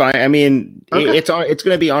 It's fine. I mean, okay. It's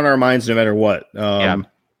going to be on our minds no matter what. Yeah.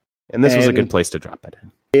 And this was a good place to drop it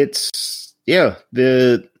in. It's, yeah,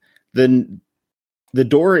 the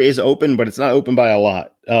door is open, but it's not open by a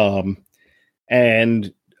lot.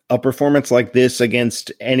 And a performance like this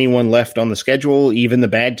against anyone left on the schedule, even the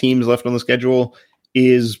bad teams left on the schedule,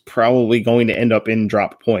 is probably going to end up in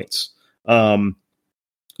drop points. A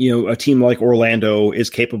team like Orlando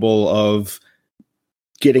is capable of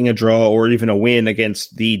getting a draw or even a win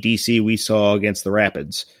against the DC we saw against the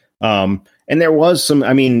Rapids. And there was some,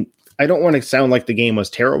 I mean, I don't want to sound like the game was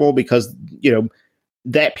terrible, because,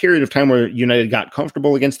 that period of time where United got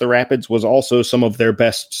comfortable against the Rapids was also some of their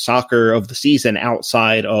best soccer of the season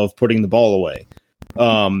outside of putting the ball away.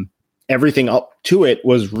 Everything up to it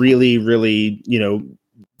was really, really,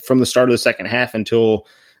 from the start of the second half until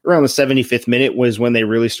around the 75th minute was when they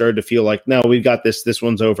really started to feel like, no, we've got this. This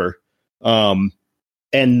one's over.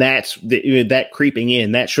 And that's that creeping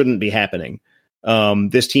in. That shouldn't be happening.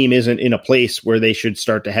 This team isn't in a place where they should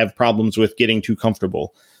start to have problems with getting too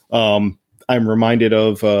comfortable. I'm reminded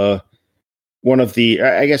of one of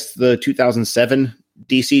the 2007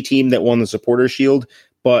 DC team that won the Supporters Shield,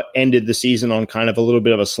 but ended the season on kind of a little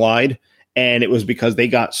bit of a slide. And it was because they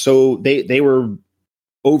got they were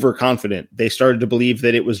overconfident. They started to believe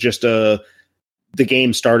that it was just the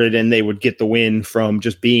game started and they would get the win from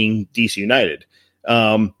just being DC United.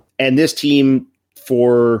 And this team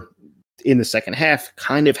in the second half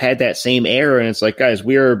kind of had that same air. And it's like, guys,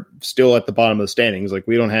 we are still at the bottom of the standings. Like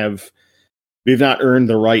we've not earned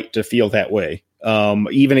the right to feel that way,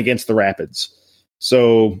 even against the Rapids.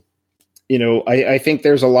 So, I think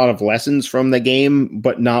there's a lot of lessons from the game,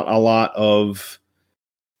 but not a lot of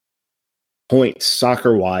points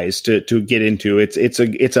soccer wise to get into.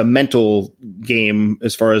 It's a mental game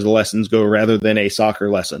as far as the lessons go rather than a soccer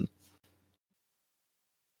lesson.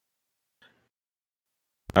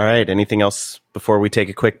 All right. Anything else before we take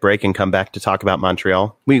a quick break and come back to talk about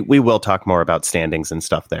Montreal? We will talk more about standings and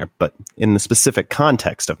stuff there, but in the specific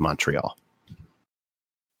context of Montreal.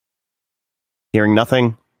 Hearing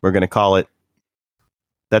nothing, we're going to call it.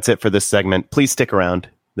 That's it for this segment. Please stick around.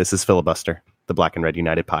 This is Filibuster, the Black and Red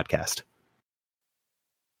United podcast.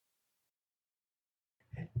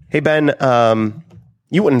 Hey, Ben,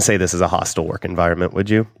 you wouldn't say this is a hostile work environment, would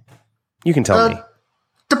you? You can tell me.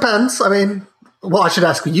 Depends. I mean, well, I should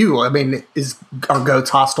ask you. I mean, are goats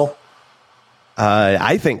hostile?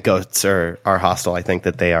 I think goats are hostile. I think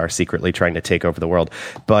that they are secretly trying to take over the world.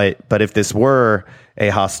 But if this were a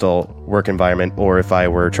hostile work environment, or if I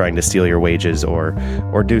were trying to steal your wages or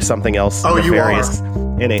do something else nefarious,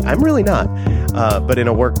 I'm really not. But in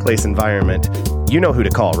a workplace environment, you know who to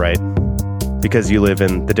call, right? Because you live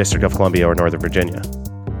in the District of Columbia or Northern Virginia.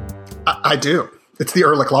 I do. It's the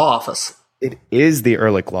Ehrlich Law Office. It is the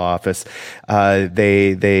Ehrlich Law Office.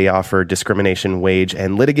 They offer discrimination, wage,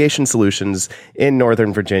 and litigation solutions in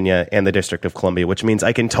Northern Virginia and the District of Columbia, which means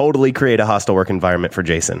I can totally create a hostile work environment for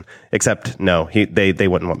Jason. Except, no, they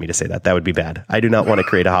wouldn't want me to say that. That would be bad. I do not want to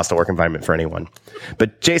create a hostile work environment for anyone.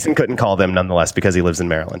 But Jason couldn't call them nonetheless because he lives in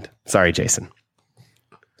Maryland. Sorry, Jason.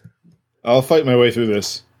 I'll fight my way through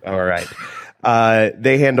this. All right.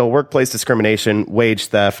 They handle workplace discrimination, wage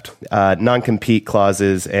theft, non-compete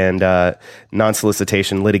clauses, and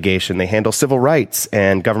non-solicitation litigation. They handle civil rights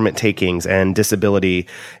and government takings and disability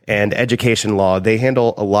and education law. They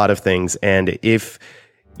handle a lot of things. And if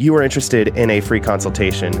you are interested in a free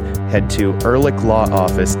consultation, head to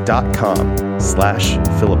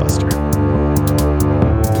ehrlichlawoffice.com/filibuster.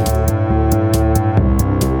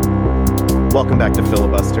 Welcome back to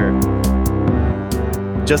Filibuster.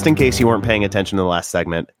 Just in case you weren't paying attention to the last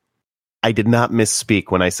segment, I did not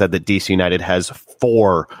misspeak when I said that DC United has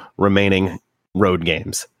 4 remaining road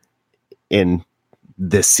games in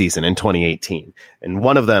this season, in 2018. And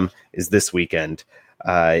one of them is this weekend.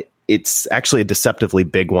 It's actually a deceptively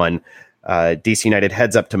big one. DC United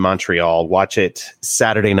heads up to Montreal. Watch it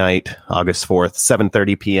Saturday night, August 4th,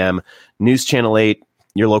 7:30 p.m. News Channel 8,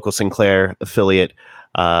 your local Sinclair affiliate,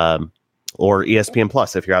 or ESPN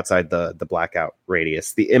Plus if you're outside the blackout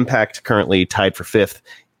radius. The Impact currently tied for 5th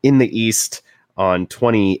in the East on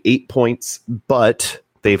 28 points, but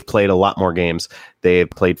they've played a lot more games. They've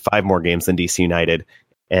played 5 more games than DC United,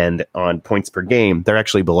 and on points per game, they're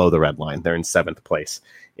actually below the red line. They're in 7th place.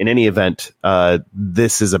 In any event,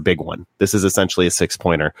 this is a big one. This is essentially a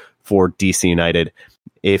 6-pointer for DC United.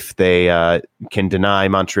 If they can deny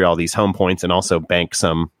Montreal these home points and also bank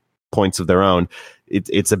some points of their own,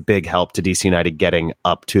 it's a big help to DC United getting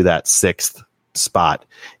up to that 6th spot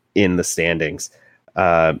in the standings.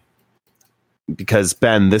 Because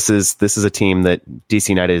Ben, this is a team that DC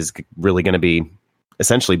United is really going to be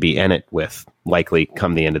in it with, likely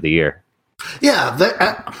come the end of the year. Yeah,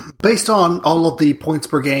 based on all of the points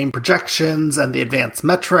per game projections and the advanced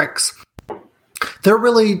metrics, there are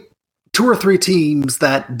really 2 or 3 teams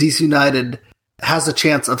that DC United has a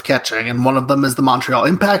chance of catching, and one of them is the Montreal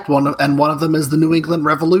Impact, one of them is the New England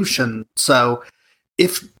Revolution. So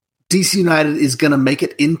if DC United is going to make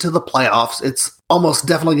it into the playoffs, it's almost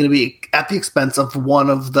definitely going to be at the expense of one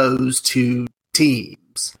of those 2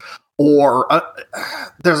 teams. Or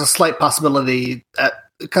there's a slight possibility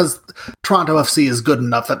because Toronto FC is good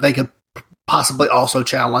enough that they could possibly also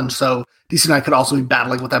challenge. So DC United could also be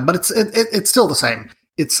battling with them, but it's still the same.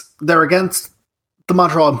 They're against the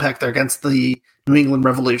Montreal Impact, they're against the New England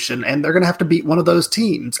Revolution, and they're going to have to beat one of those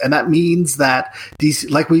teams. And that means that DC,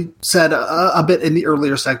 like we said a bit in the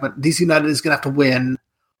earlier segment, DC United is going to have to win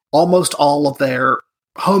almost all of their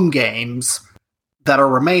home games that are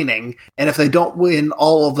remaining. And if they don't win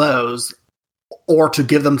all of those, or to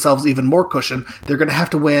give themselves even more cushion, they're going to have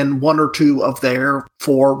to win one or two of their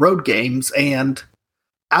 4 road games. And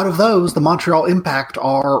out of those, the Montreal Impact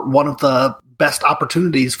are one of the best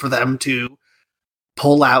opportunities for them to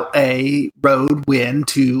pull out a road win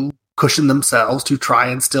to cushion themselves to try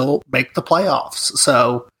and still make the playoffs.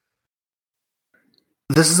 So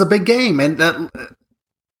this is a big game. And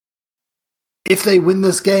if they win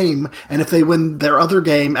this game, and if they win their other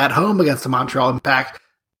game at home against the Montreal Impact,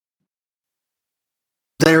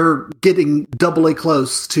 they're getting doubly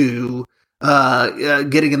close to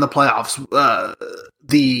getting in the playoffs.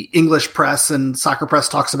 The English press and soccer press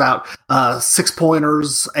talks about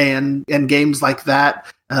 6-pointers and games like that.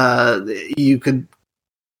 You could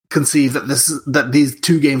conceive that these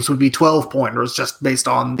 2 games would be 12-pointers just based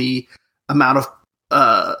on the amount of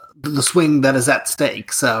the swing that is at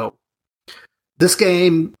stake. So this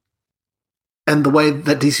game and the way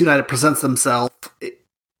that DC United presents themselves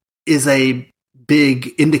is a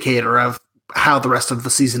big indicator of how the rest of the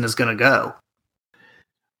season is going to go.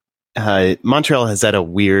 Montreal has had a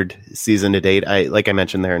weird season to date. Like I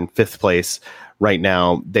mentioned, they're in 5th place right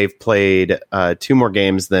now. They've played 2 more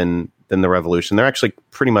games than the Revolution. They're actually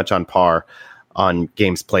pretty much on par on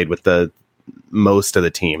games played with the most of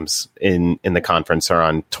the teams in the conference are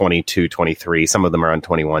on 22, 23. Some of them are on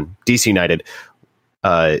 21. DC United,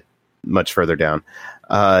 much further down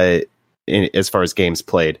as far as games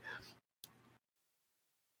played.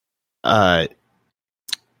 But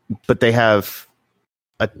they have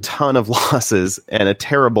a ton of losses and a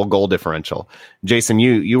terrible goal differential. Jason,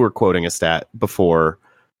 you were quoting a stat before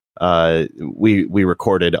we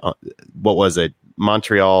recorded. What was it?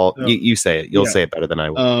 Montreal. You say it. You'll say it better than I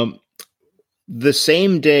will. The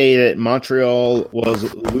same day that Montreal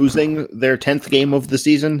was losing their 10th game of the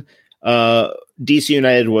season, DC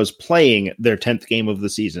United was playing their 10th game of the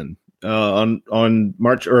season. On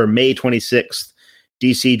May 26th,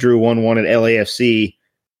 DC drew 1-1 at LAFC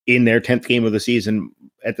in their 10th game of the season.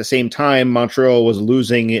 At the same time, Montreal was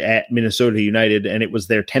losing at Minnesota United, and it was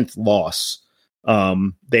their 10th loss.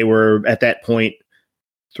 They were, at that point,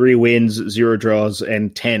 3 wins, 0 draws,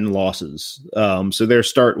 and 10 losses. So their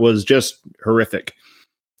start was just horrific.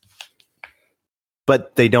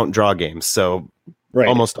 But they don't draw games, so right.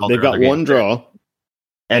 Almost all they've got 1 draw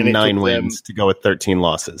and 9 wins to go with 13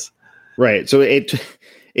 losses. Right. So it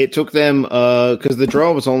took them because the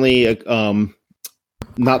draw was only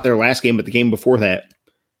not their last game, but the game before that.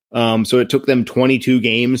 So it took them 22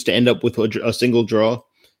 games to end up with a single draw.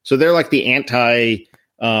 So they're like the anti.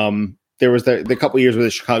 There was the couple years where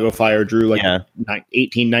the Chicago Fire drew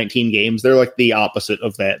 18, 19 games. They're like the opposite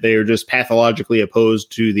of that. They are just pathologically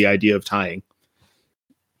opposed to the idea of tying.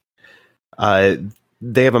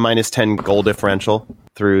 They have a -10 goal differential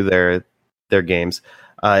through their games.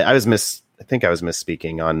 I think I was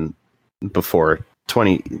misspeaking on before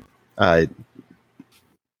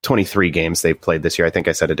 23 games they've played this year. I think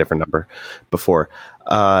I said a different number before.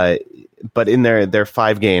 But in their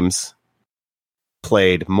 5 games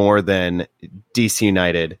played more than DC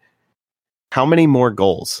United, how many more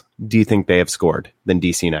goals do you think they have scored than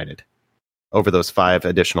DC United over those 5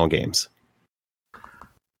 additional games?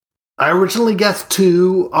 I originally guessed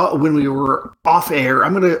 2 when we were off air.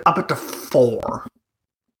 I'm going to up it to 4.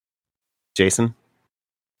 Jason?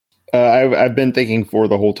 I've been thinking 4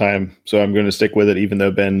 the whole time, so I'm going to stick with it, even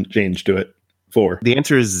though Ben changed to it. 4. The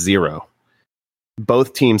answer is 0.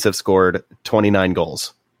 Both teams have scored 29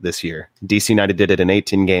 goals this year. DC United did it in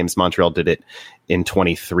 18 games. Montreal did it in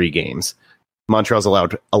 23 games. Montreal's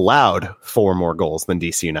allowed 4 more goals than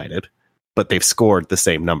DC United, but they've scored the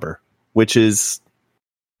same number, which is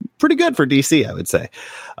pretty good for DC, I would say.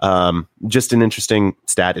 Just an interesting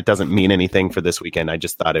stat. It doesn't mean anything for this weekend. I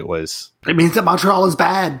just thought it was... It means that Montreal is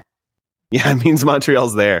bad. Yeah, it means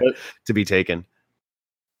Montreal's there to be taken.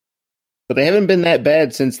 But they haven't been that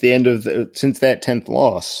bad since the end of since that 10th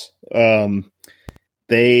loss. What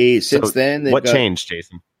changed,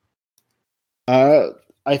 Jason?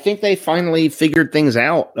 I think they finally figured things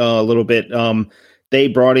out a little bit. They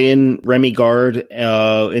brought in Remy Gard in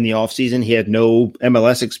the offseason. He had no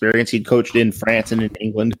MLS experience. He'd coached in France and in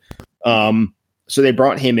England. So they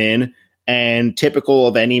brought him in, And typical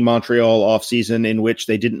of any Montreal offseason in which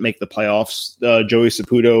they didn't make the playoffs, Joey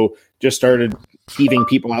Saputo just started heaving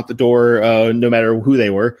people out the door, no matter who they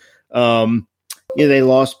were. They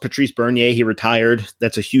lost Patrice Bernier. He retired.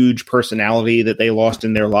 That's a huge personality that they lost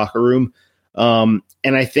in their locker room. And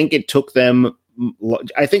I think it took them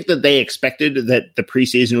 – I think that they expected that the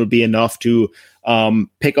preseason would be enough to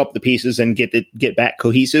pick up the pieces and get back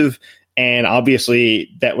cohesive. And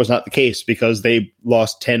obviously that was not the case because they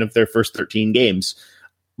lost 10 of their first 13 games.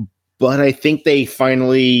 But I think they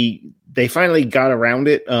finally got around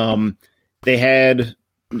it. They had,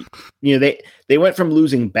 they went from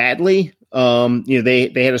losing badly.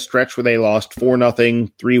 They had a stretch where they lost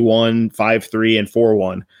 4-0, 3-1, 5-3, and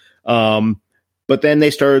 4-1. But then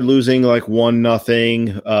they started losing like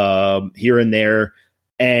 1-0 here and there,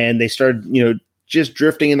 and they started, just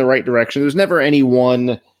drifting in the right direction. There's never any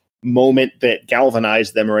one moment that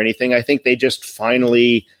galvanized them or anything. I think they just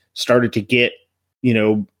finally started to get,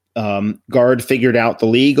 Guard figured out the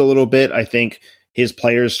league a little bit. I think his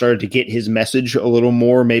players started to get his message a little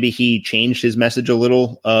more. Maybe he changed his message a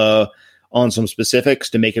little on some specifics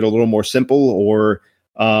to make it a little more simple, or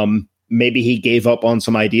maybe he gave up on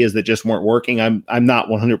some ideas that just weren't working. I'm not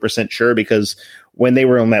 100% sure, because when they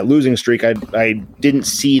were on that losing streak, I didn't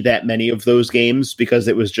see that many of those games because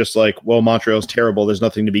it was just like, well, Montreal's terrible. There's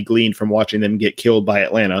nothing to be gleaned from watching them get killed by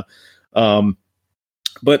Atlanta.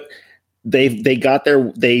 But they got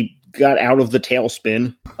out of the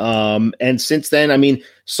tailspin. And since then,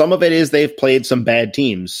 some of it is they've played some bad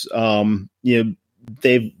teams.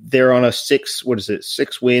 They're on a 6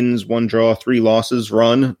 wins, 1 draw, 3 losses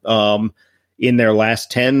run in their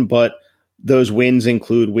last 10, but those wins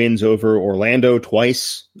include wins over Orlando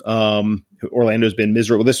twice. Orlando's been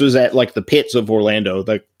miserable. This was at like the pits of Orlando.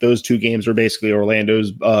 Like those 2 games were basically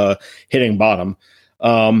Orlando's hitting bottom.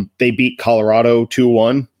 They beat Colorado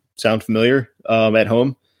 2-1. Sound familiar? At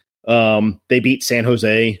home. They beat San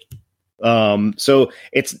Jose. So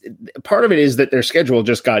it's part of it is that their schedule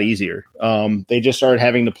just got easier. They just started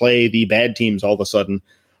having to play the bad teams all of a sudden.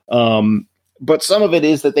 But some of it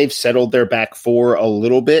is that they've settled their back four a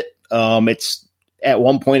little bit. It's at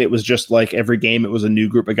one point it was just like every game it was a new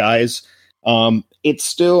group of guys. It's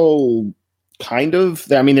still kind of,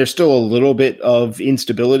 there's still a little bit of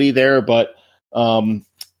instability there, but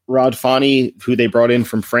Rod Fani, who they brought in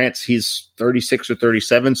from France, he's 36 or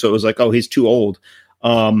 37. So it was like, oh, he's too old.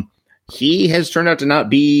 He has turned out to not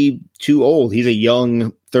be too old. He's a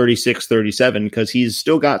young 36, 37 because he's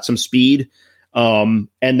still got some speed. And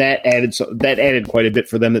that added quite a bit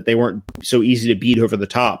for them, that they weren't so easy to beat over the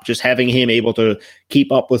top. Just having him able to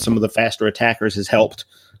keep up with some of the faster attackers has helped.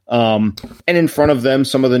 And in front of them,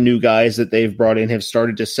 some of the new guys that they've brought in have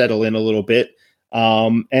started to settle in a little bit.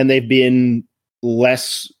 And they've been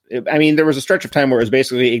less. There was a stretch of time where it was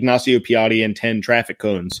basically Ignacio Piatti and 10 traffic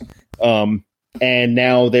cones. And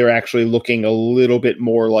now they're actually looking a little bit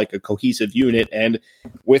more like a cohesive unit. And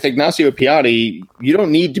with Ignacio Piatti, you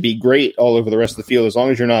don't need to be great all over the rest of the field. As long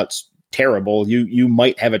as you're not terrible, you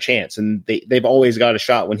might have a chance. And they've always got a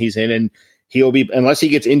shot when he's in. And he'll be, unless he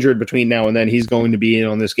gets injured between now and then, he's going to be in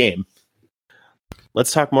on this game.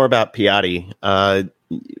 Let's talk more about Piatti.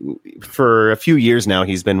 For a few years now,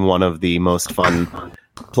 he's been one of the most fun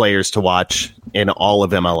players to watch in all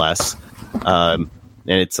of MLS.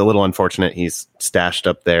 And it's a little unfortunate he's stashed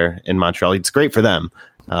up there in Montreal. It's great for them,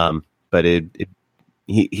 but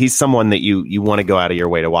he's someone that you want to go out of your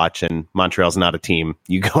way to watch. And Montreal's not a team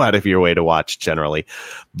you go out of your way to watch generally.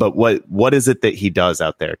 But what is it that he does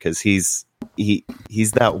out there? Because he's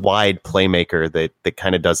that wide playmaker that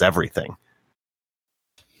kind of does everything.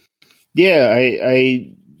 Yeah,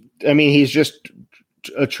 he's just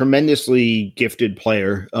a tremendously gifted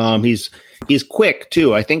player. He's quick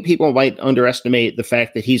too. I think people might underestimate the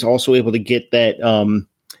fact that he's also able to get that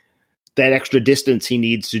extra distance he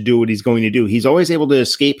needs to do what he's going to do. He's always able to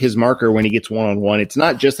escape his marker when he gets one-on-one. It's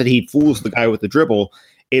not just that he fools the guy with the dribble.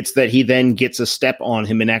 It's that he then gets a step on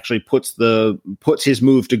him and actually puts his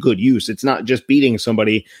move to good use. It's not just beating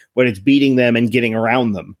somebody, but it's beating them and getting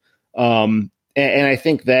around them. And I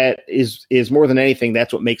think that is more than anything,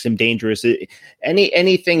 that's what makes him dangerous.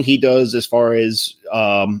 Anything he does as far as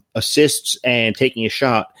assists and taking a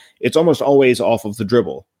shot, it's almost always off of the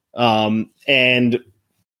dribble. And,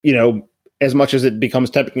 as much as it becomes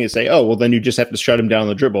tempting to say, oh, well, then you just have to shut him down on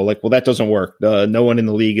the dribble. Like, well, that doesn't work. No one in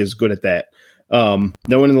the league is good at that. No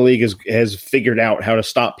one in the league has figured out how to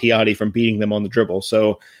stop Piatti from beating them on the dribble.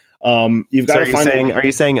 So you've got to find. Are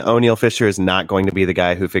you saying O'Neal Fisher is not going to be the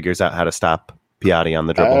guy who figures out how to stop Piatti on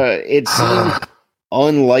the dribble? It seems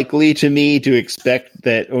unlikely to me to expect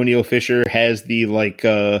that O'Neal Fisher has the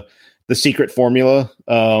secret formula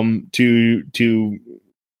to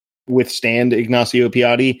withstand Ignacio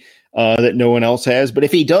Piatti that no one else has. But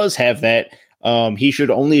if he does have that, he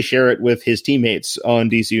should only share it with his teammates on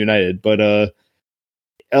DC United. But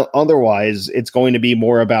otherwise, it's going to be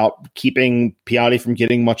more about keeping Piatti from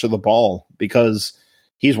getting much of the ball, because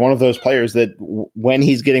he's one of those players that when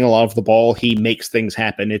he's getting a lot of the ball, he makes things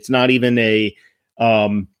happen. It's not even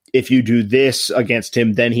if you do this against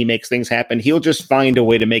him, then he makes things happen. He'll just find a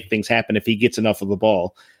way to make things happen if he gets enough of the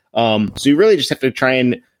ball. So you really just have to try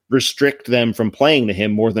and restrict them from playing to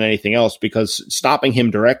him more than anything else, because stopping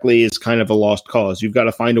him directly is kind of a lost cause. You've got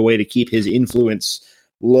to find a way to keep his influence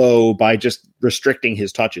low by just restricting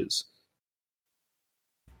his touches.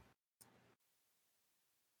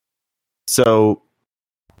 So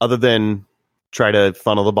other than try to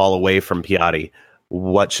funnel the ball away from Piatti,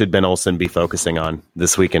 what should Ben Olsen be focusing on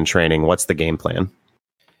this week in training? What's the game plan?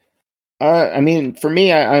 I mean, for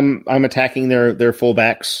me, I'm attacking their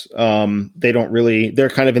fullbacks. They don't really. They're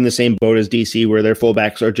kind of in the same boat as DC, where their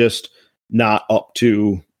fullbacks are just not up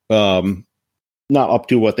to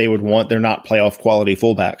what they would want. They're not playoff quality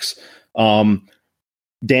fullbacks. Dan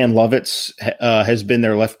Lovitz has been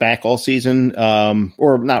their left back all season,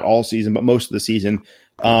 or not all season, but most of the season.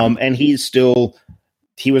 And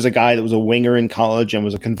he was a guy that was a winger in college and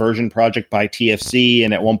was a conversion project by TFC,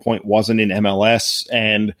 and at one point wasn't in MLS,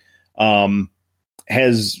 and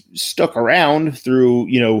has stuck around through,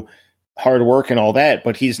 hard work and all that,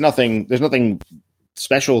 but there's nothing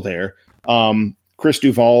special there. Chris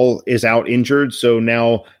Duval is out injured. So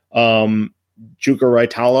now, Juga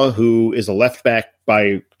Raitala, who is a left back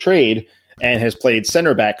by trade and has played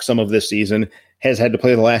center back some of this season, has had to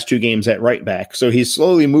play the last 2 games at right back. So he's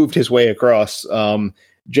slowly moved his way across,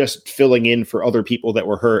 just filling in for other people that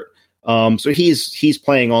were hurt. So he's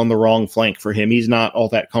playing on the wrong flank for him. He's not all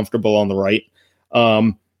that comfortable on the right.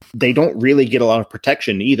 They don't really get a lot of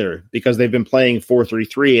protection either, because they've been playing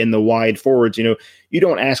 4-3-3, and the wide forwards, you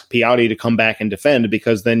don't ask Piatti to come back and defend,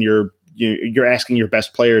 because then you're asking your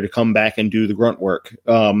best player to come back and do the grunt work.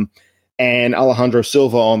 And Alejandro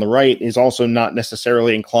Silva on the right is also not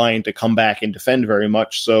necessarily inclined to come back and defend very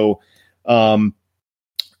much. So, Raitala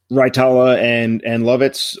and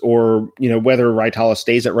Lovitz, or, whether Raitala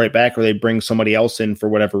stays at right back or they bring somebody else in for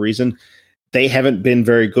whatever reason, they haven't been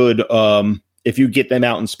very good. If you get them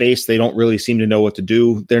out in space, they don't really seem to know what to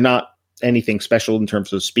do. They're not anything special in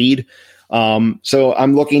terms of speed. So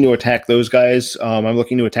I'm looking to attack those guys. I'm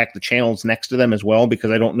looking to attack the channels next to them as well,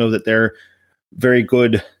 because I don't know that they're very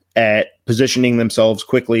good at positioning themselves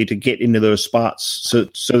quickly to get into those spots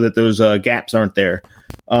so that those gaps aren't there.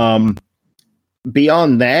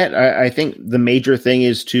 Beyond that, I think the major thing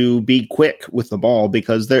is to be quick with the ball,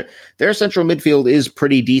 because their central midfield is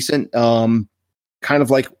pretty decent. Kind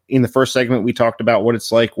of like in the first segment, we talked about what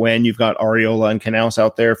it's like when you've got Areola and Canals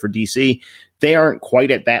out there for DC. They aren't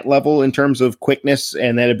quite at that level in terms of quickness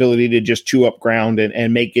and that ability to just chew up ground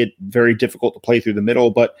and make it very difficult to play through the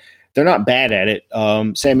middle, but they're not bad at it.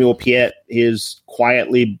 Samuel Piet has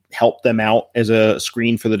quietly helped them out as a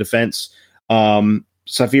screen for the defense.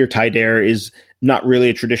 Safir Taider is not really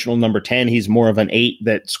a traditional number 10. He's more of an 8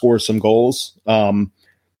 that scores some goals.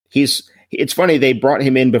 It's funny, they brought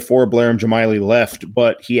him in before Blair Jamaili left,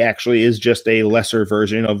 but he actually is just a lesser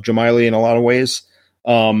version of Jamaili in a lot of ways.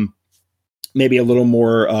 Maybe a little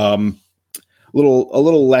more, a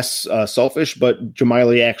little less selfish, but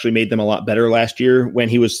Jamaili actually made them a lot better last year when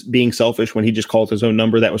he was being selfish, when he just called his own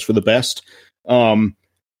number. That was for the best. But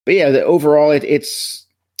yeah, overall,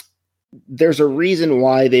 there's a reason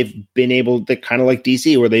why they've been able to, kind of like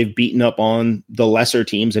DC, where they've beaten up on the lesser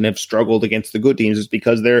teams and have struggled against the good teams, is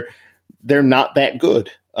because they're not that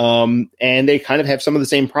good. And they kind of have some of the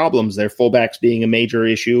same problems, their fullbacks being a major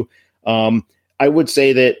issue. I would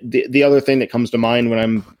say that the other thing that comes to mind when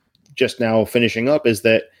I'm just now finishing up is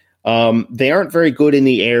that they aren't very good in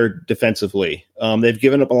the air defensively. They've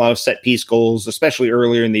given up a lot of set piece goals, especially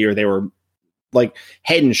earlier in the year. They were like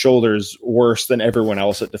head and shoulders worse than everyone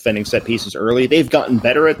else at defending set pieces early. They've gotten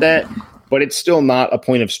better at that, but it's still not a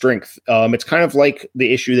point of strength. It's kind of like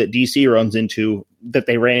the issue that DC runs into, that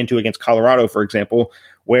they ran into against Colorado, for example,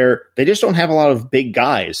 where they just don't have a lot of big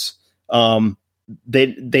guys.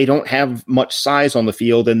 They don't have much size on the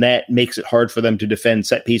field, and that makes it hard for them to defend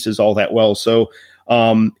set pieces all that well. So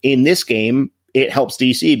in this game, it helps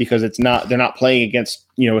DC because they're not playing against,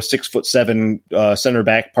 a 6'7" center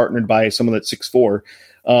back partnered by someone that's 6'4".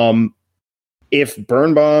 If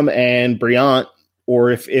Birnbaum and Briant,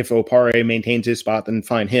 or if Opare maintains his spot, then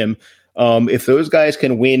fine him. If those guys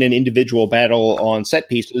can win an individual battle on set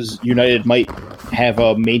pieces, United might have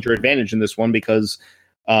a major advantage in this one, because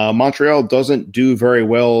Montreal doesn't do very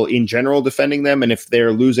well in general defending them, and if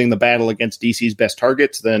they're losing the battle against DC's best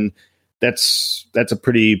targets, then that's a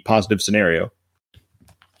pretty positive scenario.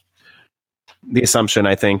 The assumption,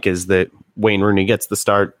 I think, is that Wayne Rooney gets the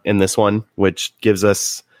start in this one, which gives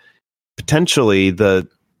us potentially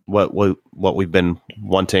what we've been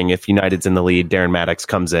wanting. If United's in the lead, Darren Maddox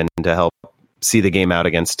comes in to help see the game out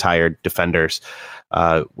against tired defenders,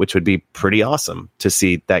 which would be pretty awesome to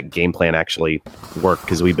see that game plan actually work,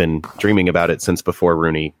 because we've been dreaming about it since before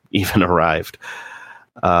Rooney even arrived.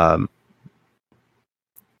 Ben,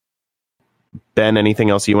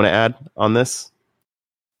 anything else you want to add on this?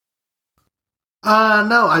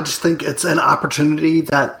 No, I just think it's an opportunity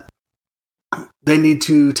that they need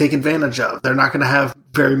to take advantage of. They're not going to have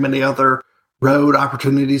very many other road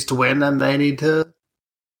opportunities to win, and they need to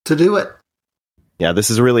do it. Yeah, this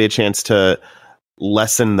is really a chance to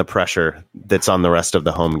lessen the pressure that's on the rest of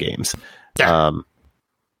the home games. Yeah.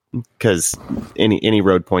 Because any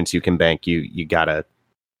road points you can bank, you gotta.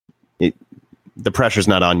 The pressure's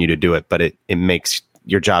not on you to do it, but it makes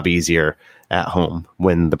your job easier at home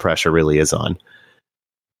when the pressure really is on.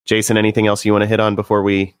 Jason, anything else you want to hit on before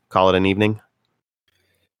we call it an evening?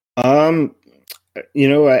 I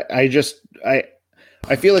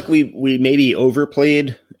feel like we maybe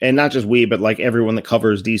overplayed, and not just we, but like everyone that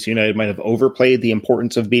covers DC United might have overplayed the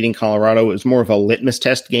importance of beating Colorado. It was more of a litmus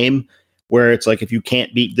test game where it's like, if you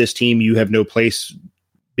can't beat this team, you have no place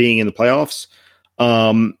being in the playoffs.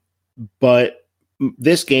 But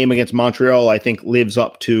this game against Montreal, I think, lives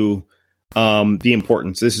up to the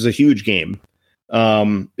importance. This is a huge game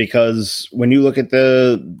because when you look at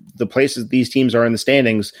the places these teams are in the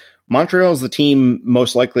standings, Montreal is the team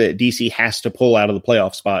most likely that DC has to pull out of the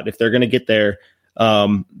playoff spot. If they're going to get there,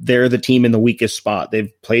 they're the team in the weakest spot. They've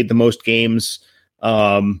played the most games.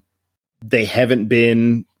 They haven't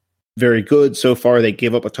been very good so far. They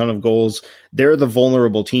give up a ton of goals. They're the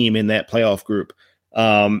vulnerable team in that playoff group.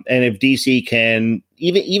 And if DC can,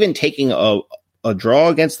 even taking a draw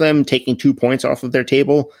against them, taking 2 points off of their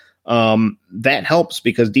table, that helps,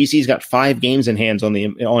 because DC's got 5 games in hand on the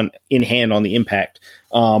Impact.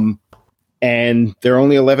 And they're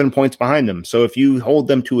only 11 points behind them. So if you hold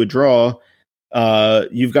them to a draw,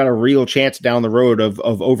 you've got a real chance down the road of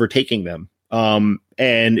overtaking them.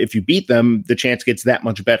 And if you beat them, the chance gets that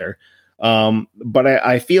much better. But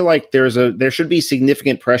I feel like there should be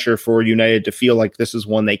significant pressure for United to feel like this is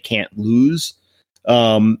one they can't lose.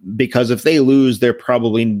 Because if they lose, they're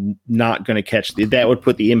probably not going to catch that would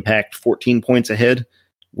put the Impact 14 points ahead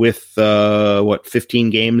with 15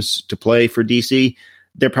 games to play for DC.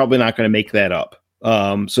 They're probably not going to make that up.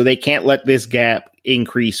 So they can't let this gap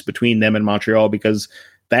increase between them and Montreal, because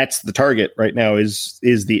that's the target right now. Is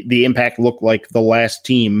the Impact look like the last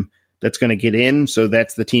team that's going to get in? So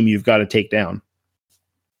that's the team you've got to take down.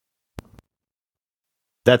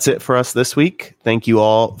 That's it for us this week. Thank you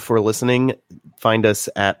all for listening. Find us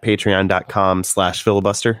at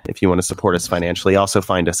patreon.com/filibuster if you want to support us financially. Also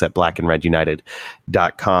find us at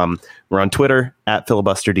blackandredunited.com. We're on Twitter at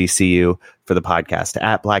filibusterdcu for the podcast,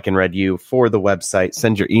 at blackandredu for the website.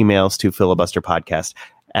 Send your emails to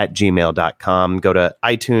filibusterpodcast@gmail.com. Go to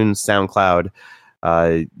iTunes, SoundCloud,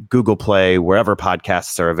 Google Play, wherever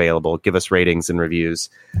podcasts are available. Give us ratings and reviews.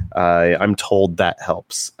 I'm told that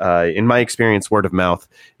helps. In my experience, word of mouth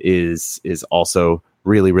is also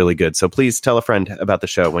really, really good. So please tell a friend about the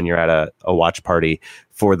show when you're at a watch party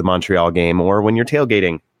for the Montreal game, or when you're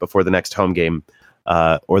tailgating before the next home game,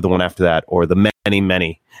 or the one after that, or the many,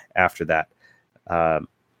 many after that.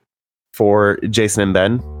 For Jason and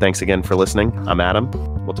Ben, thanks again for listening. I'm Adam.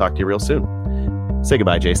 We'll talk to you real soon. Say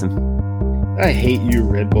goodbye, Jason. I hate you,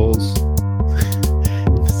 Red Bulls.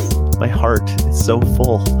 My heart is so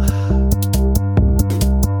full.